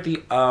 gonna separate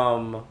the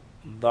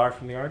art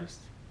from the artist.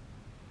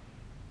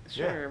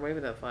 Sure, wave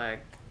of the flag.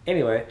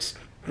 Anyway,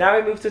 now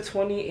we move to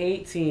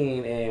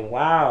 2018, and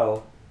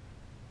wow,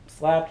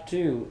 slapped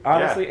too.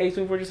 Honestly,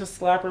 18 were just a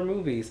slapper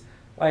movies.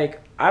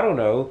 Like, I don't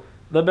know,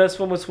 the best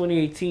one was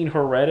 2018,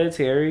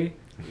 Hereditary.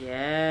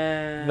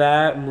 Yeah.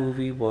 That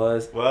movie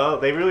was. Well,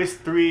 they released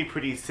 3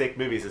 pretty sick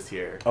movies this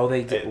year. Oh,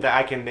 they did. That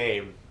I can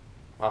name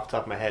off the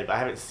top of my head, but I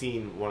haven't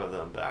seen one of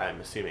them. But I'm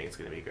assuming it's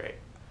going to be great.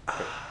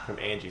 From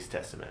Angie's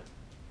Testament,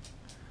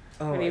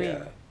 Oh What do you my mean?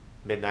 God.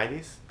 mid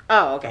 '90s.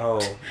 Oh, okay. Oh,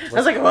 I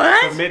was like,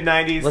 what? So mid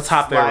 '90s. Let's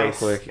hop there real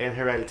Slice quick. And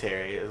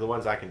Hereditary are the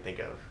ones I can think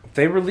of.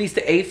 they released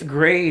the 8th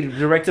Grade,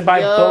 directed by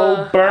Yo. Bo I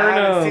haven't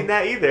Burnham. seen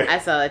that either. I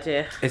saw that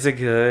too. Is it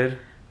good?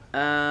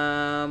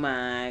 Oh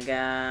my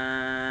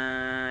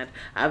god.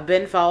 I've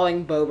been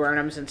following Bo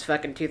Burnham since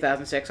fucking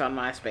 2006 on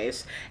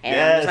MySpace. And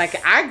I'm just Yes.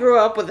 like, I grew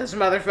up with this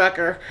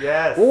motherfucker.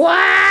 Yes.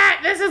 What?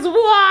 This is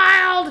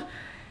wild!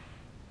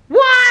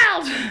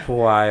 Wild!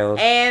 Wild.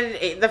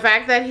 And the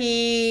fact that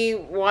he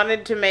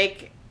wanted to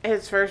make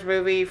his first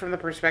movie from the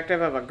perspective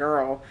of a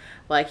girl,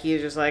 like he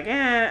was just like,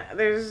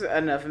 there's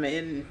enough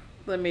men.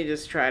 Let me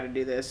just try to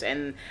do this.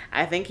 And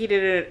I think he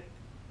did it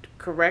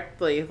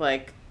correctly.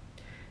 Like,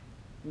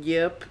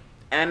 yep.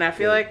 And I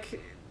feel Good.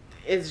 like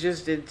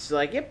it's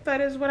like, yep, that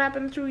is what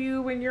happens to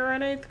you when you're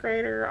an 8th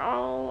grader.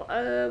 All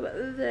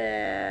of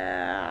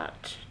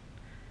that.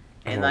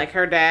 And like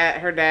her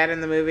dad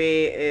in the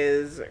movie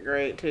is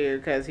great too,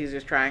 because he's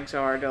just trying so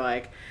hard to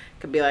like,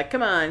 could be like,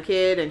 come on,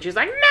 kid, and she's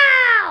like,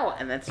 no,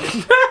 and that's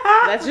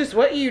just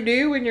what you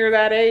do when you're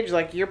that age.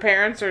 Like your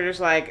parents are just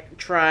like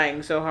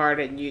trying so hard,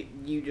 and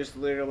you just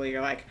literally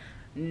are like,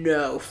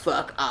 no,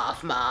 fuck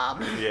off,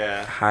 mom.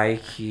 Yeah. High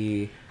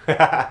key.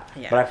 Yeah.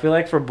 But I feel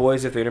like for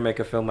boys, if they were to make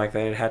a film like that,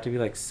 it'd have to be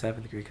like 7th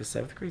grade, because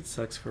 7th grade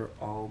sucks for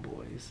all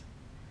boys.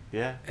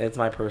 Yeah. It's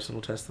my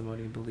personal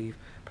testimony and belief.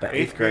 But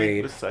 8th 8th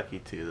grade, was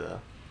sucky too, though.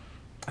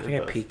 I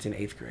think I peaked in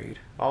 8th grade.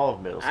 All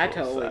of middle school. I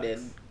totally sucks. did.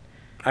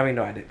 I mean,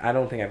 no, I didn't. I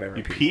don't think I've ever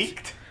You peaked.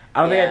 peaked?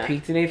 I don't think Yeah. I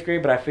peaked in 8th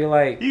grade, but I feel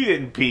like... You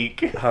didn't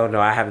peak. Oh,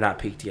 no, I have not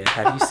peaked yet.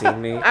 Have you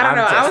seen me? I don't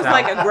know. I just was not-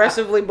 like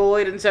aggressively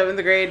bullied in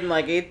 7th grade, and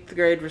like 8th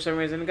grade for some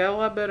reason got a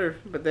lot better.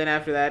 But then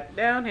after that,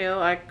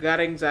 downhill. I got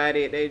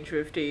anxiety at age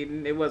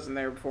 15. It wasn't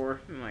there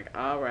before. I'm like,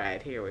 all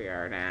right, here we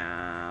are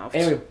now.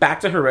 Anyway, back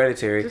to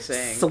Hereditary. Just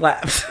saying.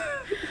 Slaps.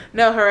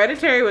 No,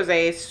 Hereditary was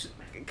a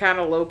kind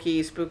of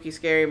low-key, spooky,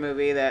 scary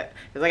movie that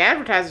is like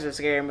advertised as a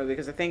scary movie,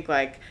 because I think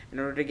like in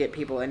order to get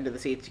people into the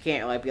seats, you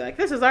can't like be like,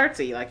 this is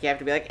artsy. Like you have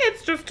to be like,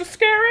 it's just a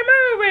scary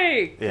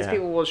movie, because Yeah.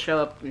 people will show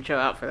up and show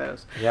out for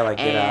those. Yeah, like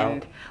Get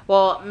And Out.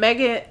 well,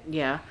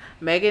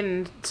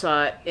 Megan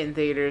saw it in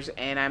theaters,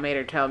 and I made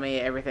her tell me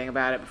everything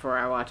about it before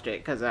I watched it,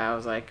 because I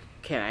was like,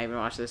 can I even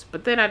watch this?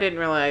 But then I didn't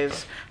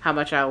realize how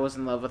much I was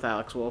in love with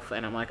Alex Wolff,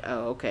 and I'm like,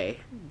 oh, okay,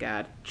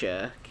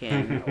 gotcha.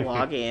 Can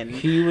log in.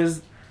 He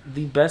was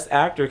the best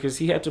actor because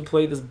he had to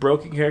play this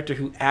broken character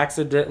who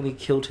accidentally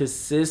killed his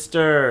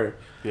sister.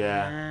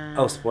 Yeah.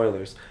 Oh,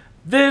 spoilers.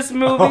 This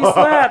movie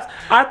slaps.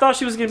 I thought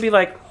she was going to be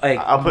like...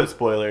 I'll put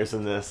spoilers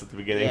in this at the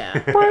beginning. Yeah.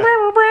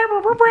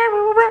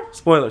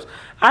 Spoilers.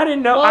 I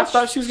didn't know. Well, I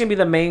thought she was going to be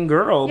the main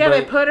girl. Yeah, but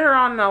they put her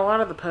on a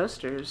lot of the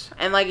posters,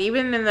 and like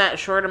even in that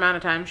short amount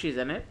of time she's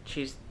in it,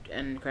 she's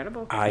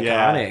incredible. iconic.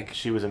 Yeah,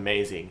 she was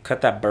amazing.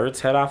 Cut that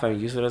bird's head off and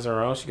use it as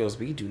her own. She goes,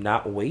 we do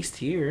not waste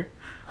here.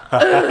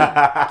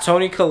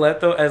 Toni Collette,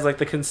 though, as like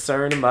the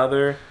concerned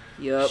mother,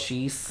 Yup.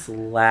 she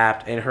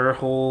slapped, and her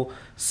whole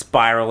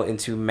spiral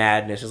into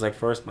madness is like,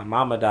 first my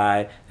mama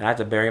died, then I have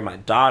to bury my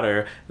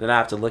daughter, then I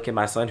have to look at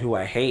my son who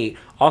I hate.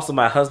 Also,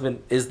 my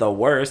husband is the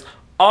worst.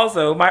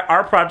 Also, my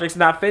art project's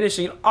not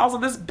finishing. Also,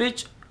 this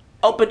bitch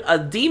opened a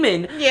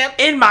demon Yep.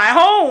 in my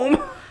home.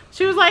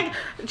 She's like,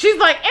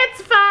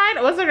 it's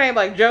fine. What's her name?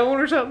 Like Joan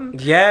or something?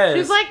 Yes.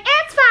 She's like,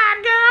 it's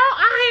fine, girl.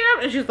 I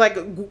am. And she's like,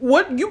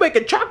 what? You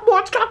making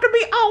chalkboards talk to me?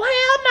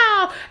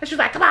 Oh, hell no. And she's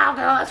like, come on,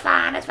 girl. It's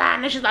fine. It's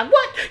fine. And she's like,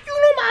 what? You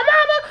know my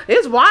mama?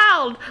 It's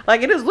wild.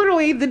 Like, it is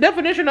literally the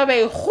definition of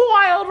a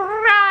wild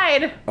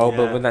ride. Oh, Yeah.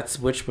 but when that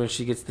switch, when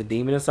she gets the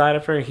demon inside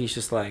of her, and he's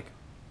just like,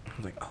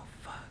 I'm like, oh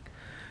fuck.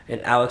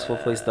 And Alex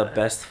Wolff plays the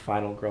best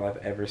final girl I've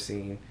ever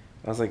seen.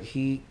 I was like,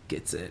 he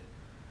gets it.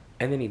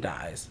 And then he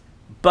dies.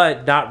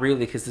 But not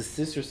really, because the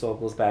sister soul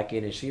goes back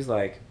in and she's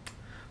like,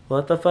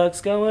 what the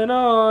fuck's going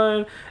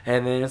on?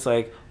 And then it's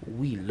like,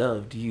 we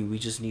loved you. We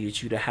just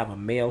needed you to have a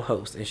male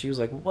host. And she was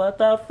like, what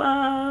the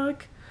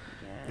fuck?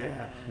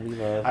 Yeah. We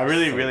love I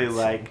really, Saints. really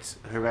liked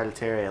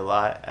Hereditary a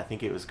lot. I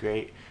think it was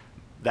great.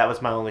 That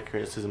was my only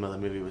criticism of the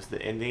movie, was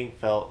the ending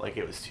felt like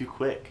it was too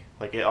quick.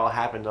 Like it all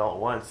happened all at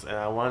once, and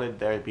I wanted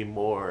there to be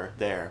more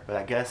there. But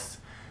I guess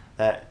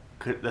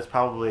that's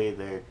probably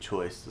their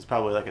choice. It's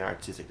probably like an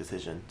artistic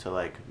decision to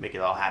like make it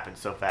all happen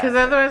so fast. Because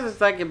otherwise,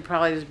 it's like it'd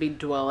probably just be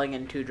dwelling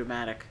and too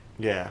dramatic.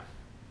 Yeah.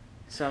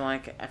 So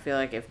like, I feel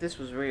like if this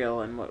was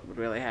real and what would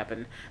really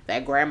happen,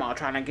 that grandma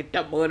trying to get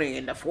the money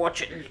and the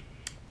fortune,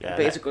 Yeah.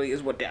 basically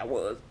is what that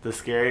was. The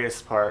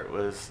scariest part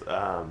was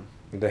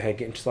The head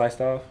getting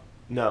sliced off?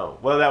 no.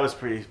 Well, that was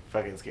pretty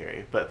fucking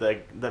scary. But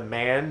the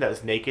man that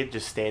was naked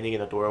just standing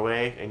in a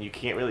doorway, and you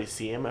can't really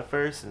see him at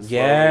first,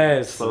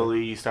 and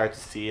slowly you start to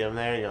see him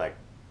there, and you're like,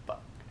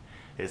 fuck.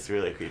 It's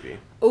really creepy.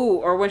 Ooh,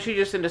 or when she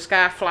just in the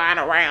sky flying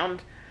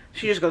around,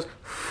 she just goes.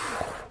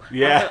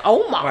 Yeah. Like,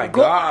 oh my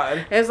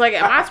god! It's like,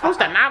 am I supposed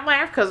to not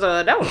laugh? Because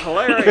that was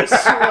hilarious.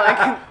 Like,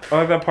 I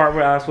like that part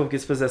where Alex Wolff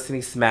gets possessed and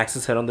he smacks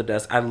his head on the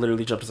desk. I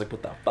literally jumped. I was like,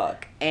 what the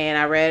fuck? and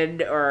I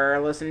read or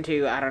listened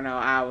to, I don't know,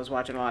 I was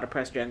watching a lot of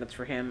press junkets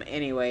for him.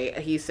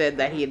 Anyway, he said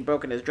that he had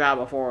broken his jaw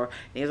before. And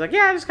he was like,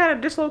 yeah, I just kind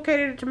of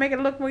dislocated it to make it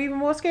look even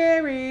more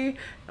scary.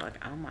 I'm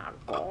like, oh my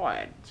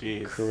god.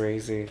 Jeez.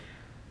 Crazy.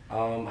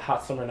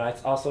 Hot Summer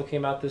Nights also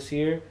came out this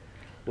year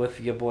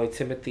with your boy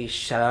Timothy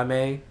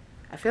Chalamet.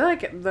 I feel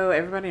like, though,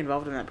 everybody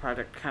involved in that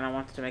project kind of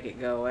wants to make it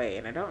go away,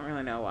 and I don't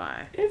really know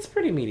why. It's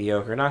pretty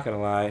mediocre, not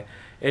gonna lie.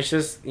 It's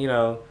just,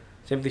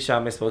 Timothy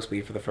Chalamet's supposed to be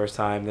for the first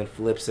time, then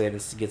flips it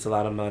and gets a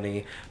lot of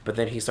money, but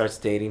then he starts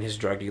dating his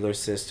drug dealer's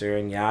sister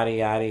and yada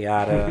yada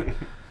yada.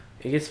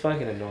 It gets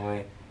fucking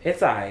annoying.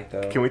 It's alright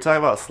though. Can we talk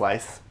about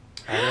Slice?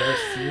 I've never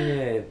seen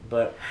it,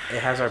 but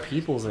it has our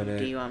peoples in Do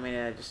it. you want me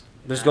to just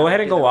Go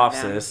ahead and do go the off,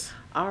 rundown? sis.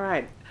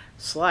 Alright,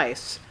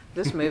 Slice.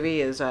 This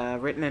movie is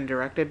written and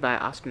directed by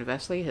Austin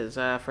Vesely, his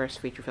first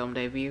feature film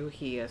debut.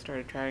 He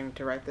started trying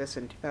to write this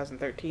in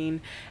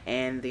 2013,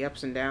 and the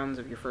ups and downs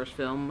of your first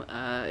film,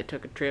 it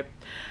took a trip,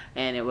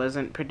 and it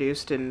wasn't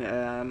produced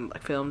and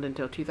filmed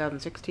until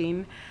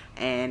 2016,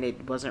 and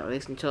it wasn't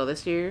released until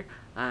this year.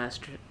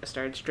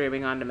 Started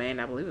streaming on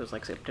demand, I believe it was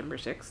like September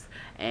 6th,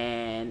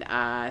 and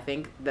I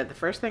think that the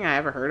first thing I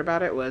ever heard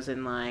about it was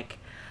in like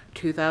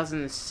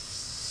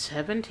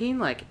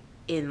 2017,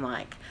 in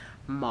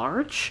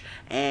March,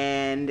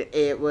 and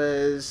it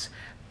was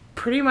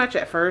pretty much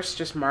at first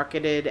just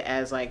marketed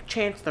as like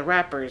Chance the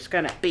Rapper is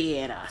gonna be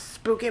in a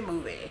spooky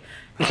movie.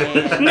 And,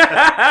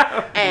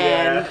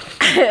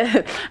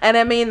 and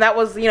I mean, that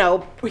was,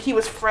 he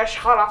was fresh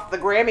hot off the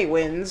Grammy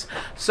wins,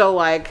 so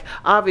like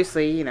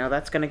obviously,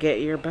 that's gonna get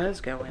your buzz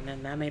going,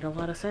 and that made a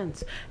lot of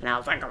sense. And I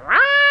was like,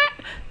 what?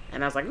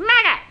 And I was like,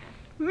 Megan,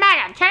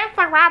 Chance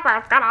the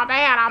Rapper's gonna be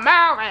in a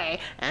movie.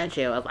 And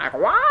she was like,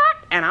 what?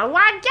 And I was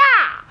like,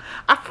 yeah,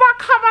 it's not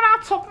coming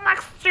out till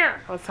next year.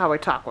 That's how we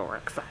talk when we're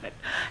excited.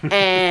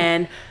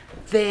 And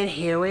then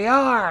here we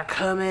are,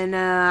 coming,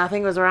 I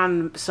think it was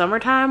around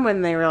summertime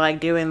when they were like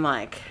doing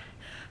like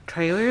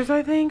trailers,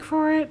 I think,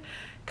 for it.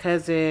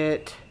 Because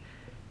it,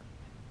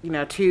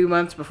 2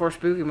 months before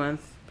Spooky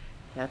Month,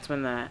 that's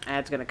when the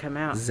ad's gonna come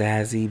out.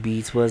 Zazie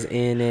Beetz was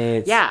in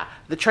it. Yeah,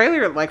 the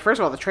trailer, first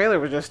of all, the trailer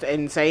was just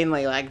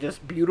insanely,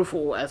 just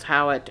beautiful as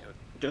how it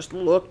just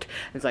looked.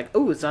 It's like,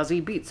 ooh,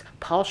 Zazie Beetz.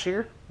 Paul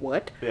Scheer,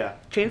 what? Yeah.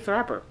 Chance the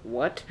Rapper,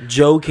 what?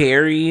 Joe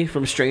Carey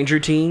from Stranger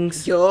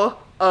Things. Yeah.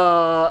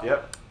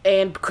 Yep.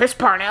 And Chris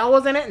Parnell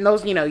was in it, and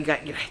those,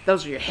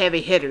 those are your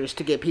heavy hitters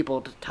to get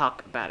people to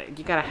talk about it.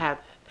 You gotta have.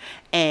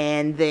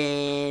 And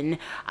then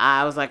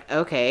I was like,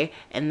 okay.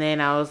 And then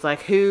I was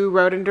like, who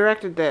wrote and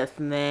directed this?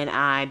 And then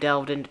I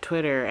delved into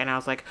Twitter, and I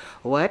was like,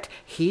 what?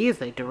 He is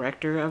the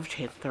director of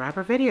Chance the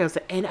Rapper videos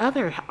and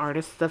other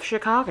artists of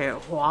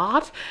Chicago.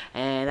 What?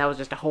 And that was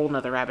just a whole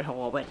nother rabbit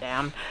hole I went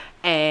down.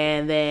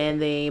 And then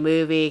the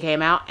movie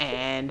came out,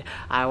 and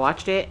I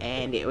watched it,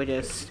 and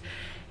it's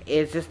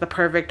just the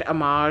perfect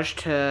homage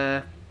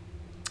to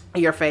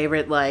your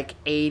favorite,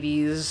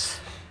 80s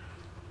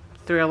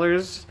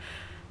thrillers.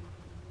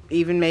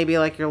 Even maybe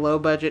your low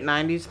budget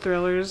 90s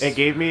thrillers. It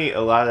gave me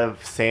a lot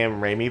of Sam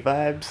Raimi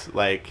vibes,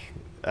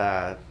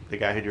 the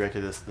guy who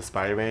directed the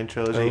Spider-Man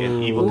trilogy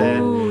and Evil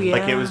Dead.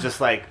 Yeah. It was just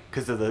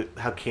because of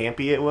how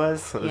campy it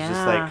was. It was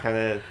just kind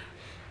of.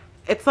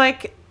 It's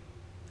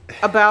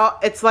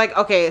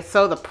okay,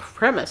 so the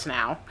premise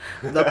now.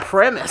 The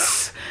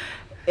premise.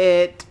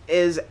 It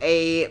is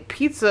a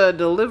pizza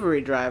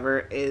delivery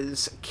driver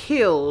is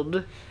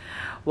killed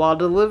while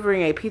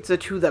delivering a pizza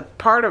to the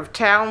part of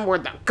town where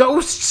the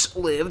ghosts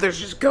live.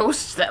 There's just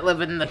ghosts that live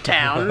in the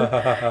town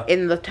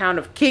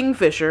of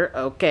Kingfisher,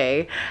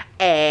 okay?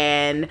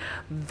 And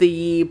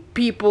the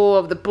people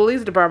of the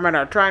police department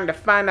are trying to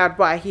find out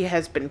why he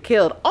has been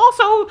killed.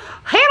 Also,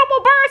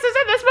 Hannibal Buress is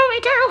in this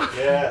movie too!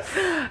 Yes.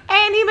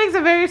 And he makes a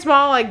very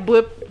small,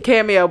 blip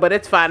cameo, but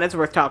it's fine. It's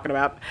worth talking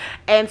about.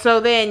 And so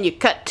then you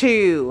cut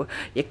to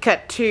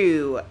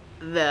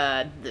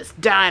this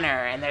diner,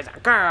 and there's a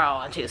girl,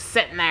 and she's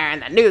sitting there,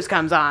 and the news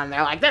comes on.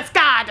 They're like, this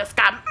guy just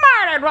got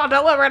murdered while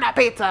delivering a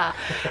pizza.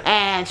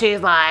 And she's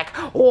like,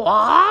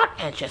 what?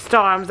 And she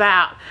storms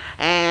out.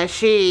 And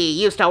she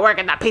used to work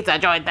at the pizza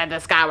joint that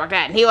this guy worked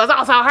at, and he was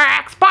also her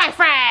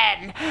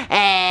ex-boyfriend.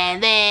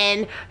 And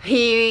then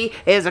he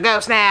is a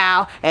ghost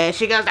now, and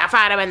she goes to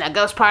find him in the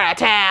ghost part of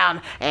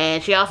town.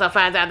 And she also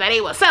finds out that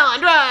he was selling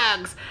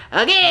drugs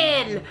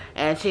again.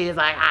 And she's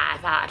like, I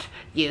thought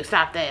you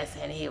stopped this.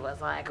 And he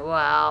was like,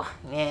 well,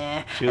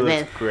 yeah. She and looks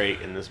then,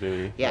 great in this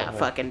movie. yeah,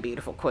 fucking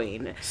beautiful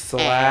queen.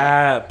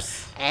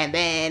 Slaps. And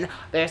then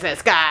there's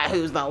this guy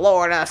who's the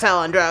lord of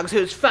selling drugs,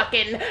 who's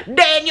fucking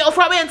Daniel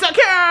from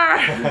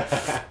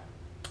Insecure.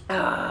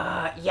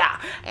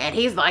 Yeah, and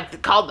he's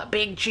like called the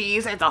Big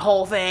Cheese. It's a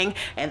whole thing,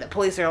 and the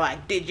police are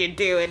like, "Did you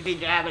do it? Did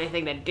you have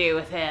anything to do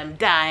with him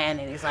dying?"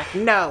 And he's like,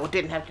 "No, it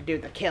didn't have to do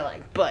with the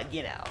killing, but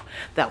you know,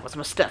 that was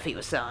my stuff he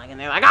was selling." And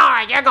they're like, "All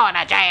right, you're going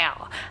to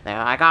jail." And they're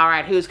like, "All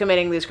right, who's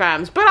committing these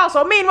crimes?" But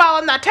also, meanwhile,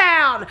 in the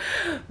town,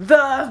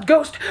 the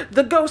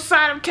ghost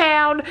side of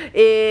town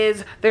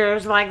is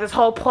there's like this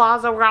whole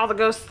plaza where all the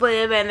ghosts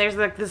live, and there's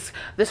like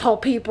this whole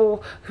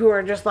people who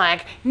are just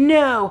like,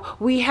 "No,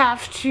 we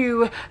have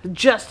to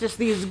justice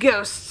these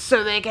ghosts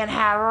so they can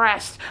have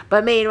rest."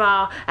 But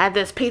meanwhile, at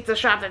this pizza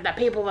shop, that the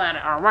people that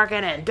are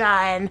working and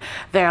dying,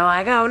 they're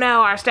like, "Oh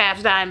no, our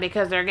staff's dying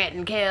because they're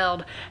getting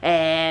killed."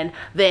 And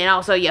then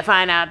also you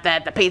find out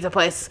that the pizza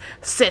place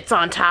sits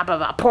on top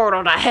of a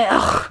portal to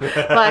hell.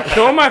 Like,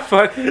 Oh my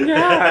fucking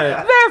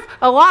god. there's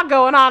a lot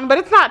going on, but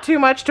it's not too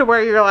much to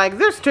where you're like,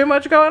 there's too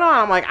much going on.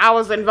 I'm like, I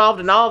was involved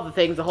in all the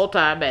things the whole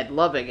time and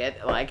loving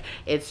it. Like,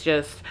 it's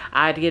just,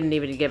 I didn't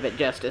even give it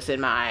justice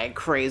in my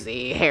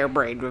crazy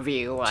harebrained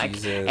review. Like,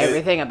 Jesus.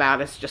 everything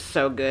about it's just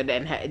so good,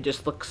 and it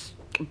just looks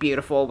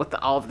beautiful with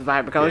all of the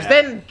vibrant colors.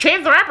 Yeah. Then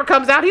Chance the Rapper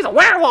comes out, he's a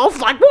werewolf.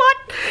 Like, what?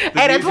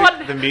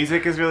 The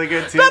music is really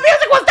good too. The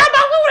music was done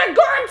by Ludwig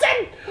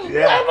Göransson!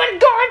 Yeah.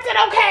 Ludwig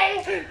Göransson,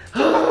 okay!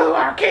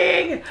 Our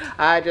king!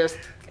 I just,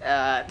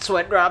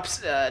 sweat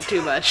drops,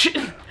 too much.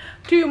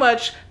 Too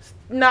much.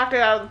 Knocked it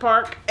out of the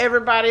park.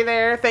 Everybody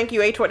there. Thank you,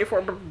 A24,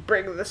 for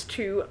bringing this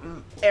to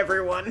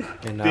everyone.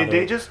 And now Did they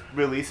they're- just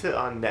release it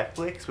on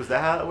Netflix? Was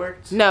that how it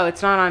worked? No,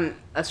 it's not on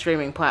a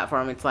streaming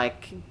platform. It's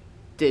like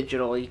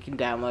digital. You can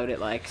download it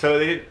like... So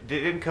they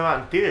didn't come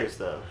out in theaters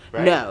though,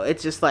 right? No,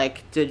 it's just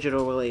like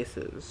digital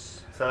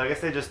releases. So I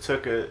guess they just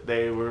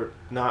they were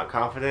not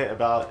confident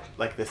about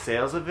like the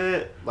sales of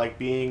it, like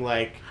being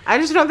like, I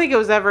just don't think it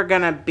was ever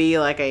gonna be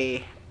like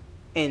a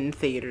in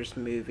theaters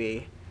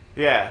movie.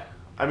 yeah.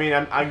 I mean,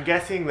 I'm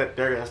guessing that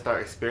they're gonna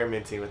start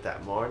experimenting with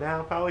that more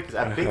now, probably, because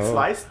that Big hope.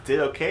 Slice did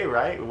okay,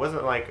 right? It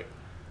wasn't like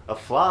a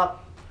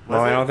flop. Was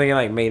Well, I it? don't think it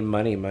like made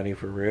money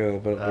for real,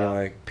 but I mean,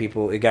 like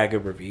people, it got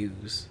good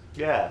reviews.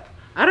 Yeah.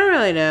 I don't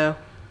really know.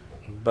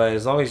 But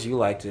as long as you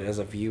liked it as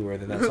a viewer,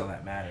 then that's all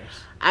that matters.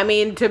 I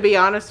mean, to be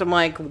honest, I'm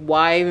like,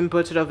 why even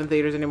put it up in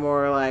theaters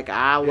anymore? Like,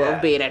 I love Yeah.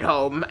 being at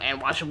home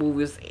and watching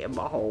movies in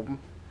my home.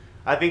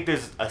 I think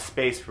there's a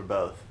space for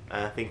both,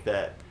 and I think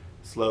that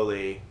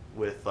slowly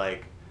with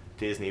like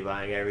Disney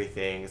buying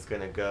everything, it's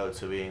gonna go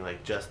to being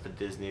like just the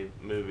Disney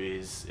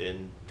movies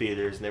in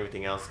theaters, and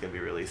everything else can be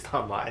released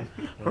online.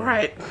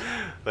 Right.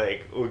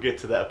 Like, we'll get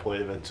to that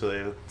point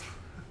eventually.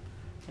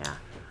 Yeah.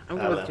 I'm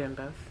I good with love- doing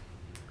both.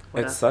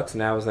 What What else? sucks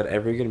now is that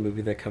every good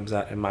movie that comes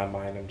out in my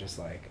mind, I'm just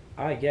like,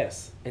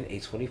 yes, an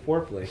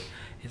A24 flick.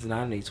 It's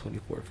not an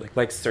A24 flick.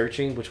 Like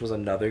Searching, which was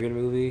another good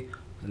movie,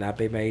 was not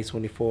made by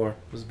A24.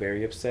 Was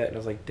very upset, and I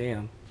was like,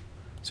 damn,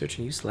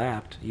 Searching, you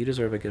slapped. You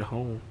deserve a good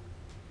home.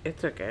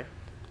 It's okay.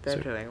 They're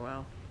So- doing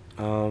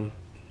well.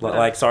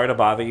 Like Sorry to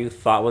Bother You,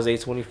 thought was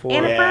A24,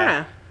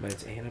 Annapurna. but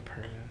it's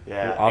Annapurna.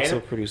 Yeah, Who also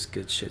Anna- produced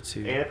good shit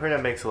too. Annapurna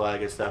makes a lot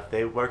of good stuff.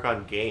 They work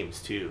on games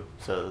too,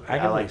 so I I,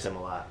 can like use- them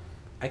a lot.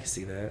 I can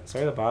see that.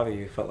 Sorry to Bother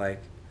You felt like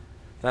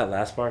that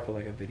last part felt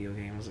like a video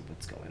game. I was like,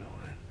 what's going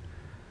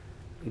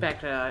on?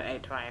 Back to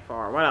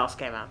A24. What else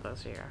came out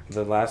this year?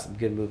 The last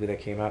good movie that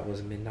came out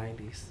was mid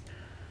 '90s,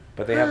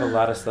 but they have a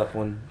lot of stuff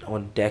on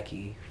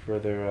Decky for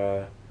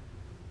their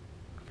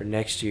for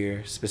next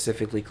year,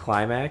 specifically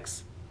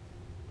Climax,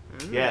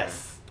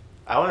 Yes,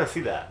 I want to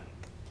see that.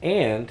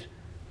 and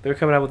they're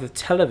coming out with a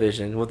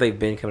television. Well, they've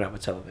been coming out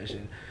with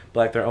television, but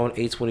like their own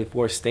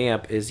A24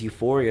 stamp is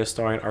Euphoria,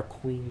 starring our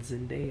Queen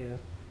Zendaya,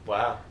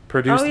 Wow.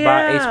 produced Oh,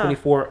 by yeah.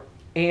 A24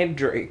 and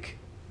Drake.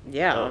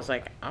 Yeah, I Oh. was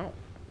like, oh,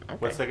 okay.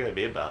 What's that gonna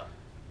be about?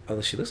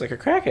 Oh, she looks like a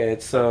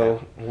crackhead,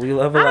 so we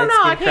love a I don't know.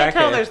 I light-skinned can't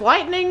tell. crackhead. There's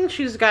lightning.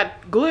 She's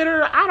got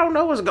glitter. I don't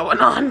know what's going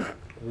on.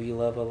 We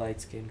love a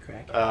light-skinned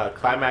crackhead.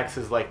 Climax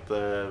is like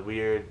the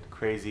weird,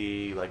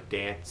 crazy, like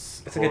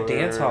dance. It's like a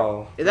dance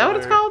hall. Is that what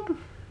it's thriller. called?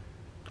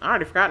 I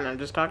already forgotten. I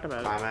just talked about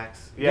it.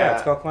 Climax. Yeah,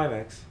 it's called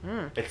Climax.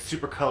 It's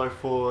super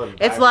colorful and.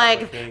 It's vibrant like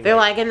looking, they're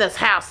like in this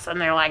house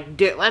and they're like,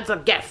 dude, let's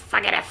get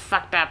it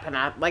fucked up, and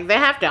like they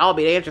have to all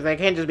be dancers. They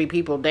can't just be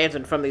people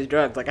dancing from these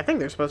drugs. Like I think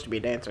they're supposed to be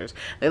dancers.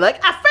 They're like,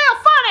 I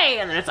feel funny,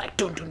 and then it's like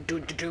doom doom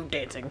doom doom doom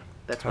dancing.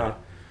 That's what. Huh.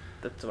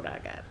 That's what I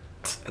got.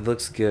 It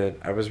looks good.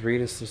 I was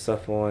reading some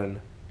stuff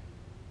on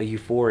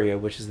Euphoria,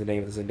 which is the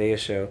name of the Zendaya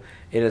show,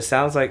 and it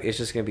sounds like it's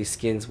just gonna be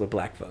skins with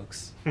black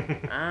folks.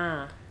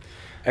 Ah.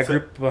 A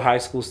group of high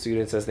school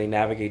students as they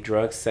navigate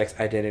drugs, sex,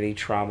 identity,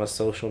 trauma,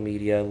 social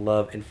media,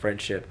 love, and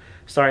friendship.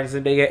 Starring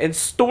Zendaya and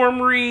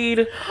Storm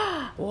Reed.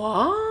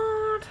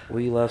 What?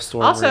 We love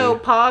Storm Also,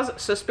 Reed. pause.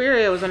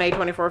 Suspiria was an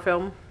A24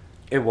 film.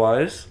 It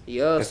was.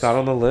 Yes. It's not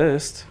on the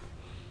list.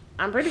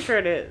 I'm pretty sure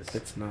it is.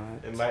 It's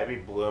not. It might be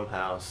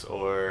Blumhouse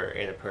or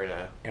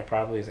Annapurna. It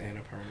probably is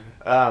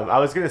Annapurna. I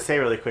was gonna say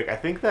really quick. I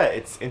think that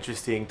it's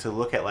interesting to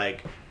look at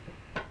like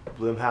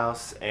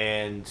Blumhouse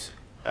and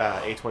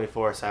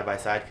A24 side by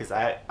side, because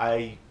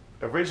I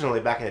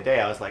originally back in the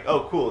day I was like,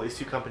 oh cool, these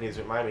two companies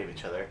remind me of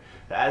each other.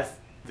 But as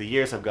the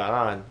years have gone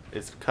on,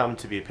 it's come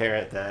to be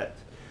apparent that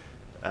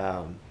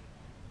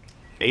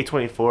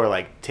A24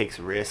 like takes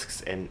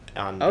risks and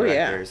on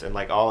directors, and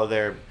like all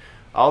the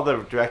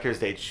directors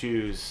they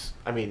choose.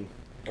 I mean,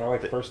 Or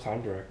like first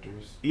time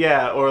directors.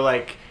 yeah, or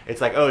like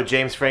it's like, oh,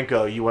 James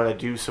Franco, you want to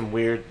do some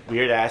weird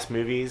ass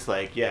movies?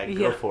 Like, yeah,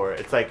 go Yeah. for it.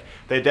 It's like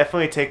they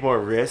definitely take more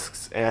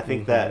risks, and I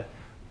think that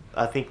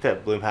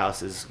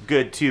Blumhouse is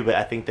good too, but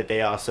I think that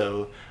they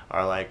also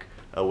are like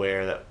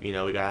aware that, you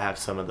know, we gotta have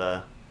some of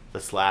the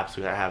slaps,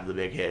 we gotta have the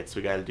big hits,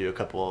 we gotta do a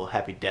couple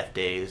Happy Death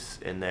Days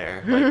in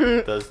there,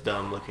 like those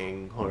dumb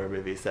looking horror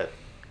movies that.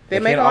 They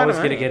They make can't a lot always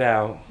of get money. to get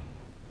out.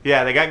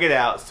 Yeah, they got Get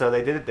Out, so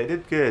they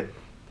did good.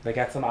 They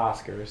got some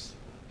Oscars,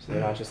 so they're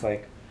not just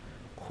like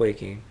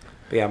quaking.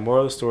 But yeah,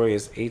 moral of the story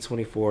is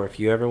A24. If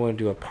you ever want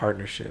to do a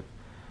partnership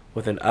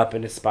with an up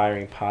and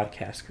aspiring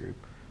podcast group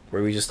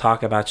where we just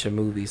talk about your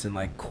movies in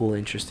like cool,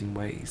 interesting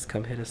ways,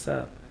 come hit us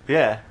up.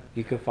 Yeah.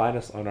 You can find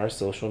us on our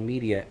social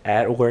media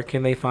at where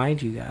can they find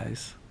you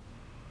guys?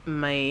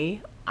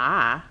 I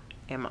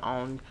am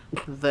on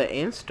the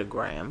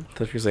Instagram.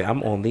 So if you say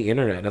I'm on the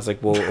internet, and I was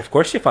like, well, of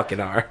course you fucking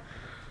are.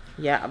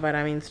 Yeah, but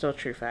I mean, still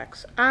true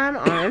facts. I'm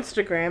on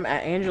Instagram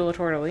at Angela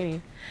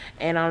Tortellini,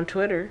 and on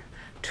Twitter,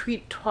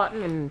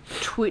 twatting and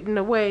tweeting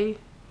away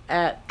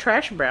at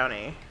Trash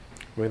Brownie.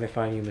 Where they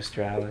find you,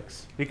 Mr.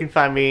 Alex? You can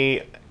find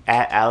me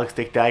at Alex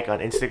Dick Dyke on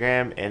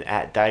Instagram and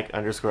at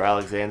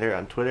Dyke_Alexander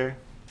on Twitter.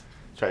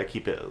 Try to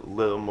keep it a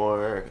little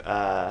more,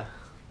 I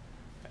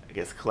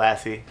guess,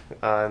 classy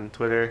on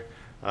Twitter.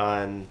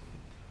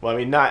 Well, I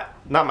mean, not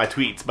my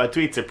tweets. My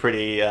tweets are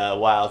pretty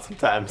wild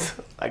sometimes.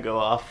 I go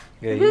off.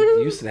 Yeah,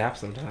 you snap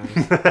sometimes.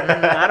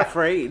 Not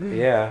afraid.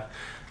 Yeah.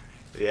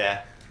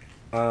 Yeah.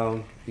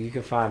 You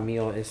can find me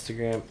on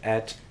Instagram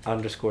at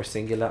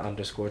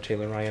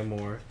 _singular_Taylor Ryan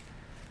Moore.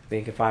 Then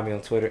you can find me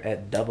on Twitter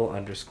at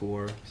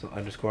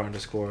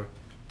 _,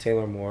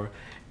 Taylor Moore.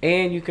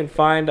 And you can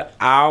find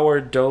our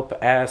dope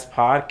ass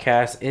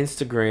podcast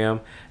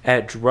Instagram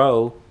at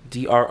DRO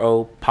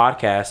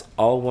podcast,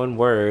 all one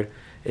word.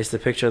 It's the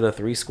picture of the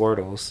 3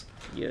 Squirtles.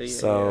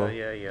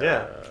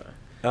 Yeah.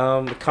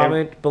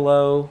 Comment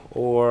below,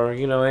 or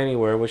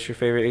anywhere. What's your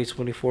favorite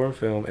A24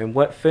 film, and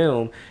what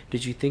film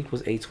did you think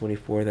was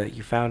A24 that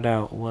you found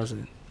out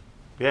wasn't?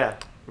 Yeah.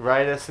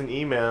 Write us an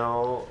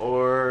email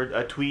or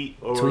a tweet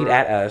or Tweet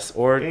at us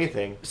or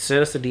anything.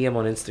 send us a DM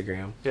on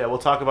Instagram. Yeah, we'll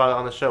talk about it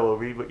on the show. We'll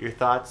read what your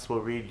thoughts.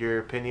 We'll read your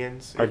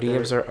opinions. Our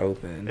DMs are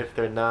open. If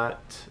they're not,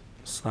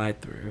 Slide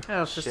through.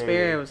 Oh,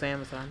 Suspiria was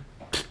Amazon.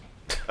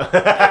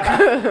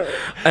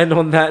 And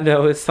on that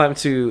note, it's time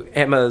to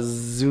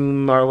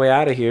zoom our way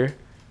out of here.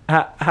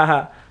 Ha ha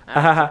ha.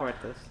 I don't support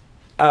this.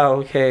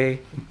 Okay.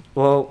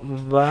 Well,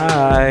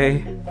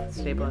 bye.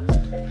 Stay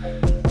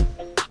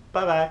blessed.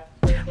 bye bye.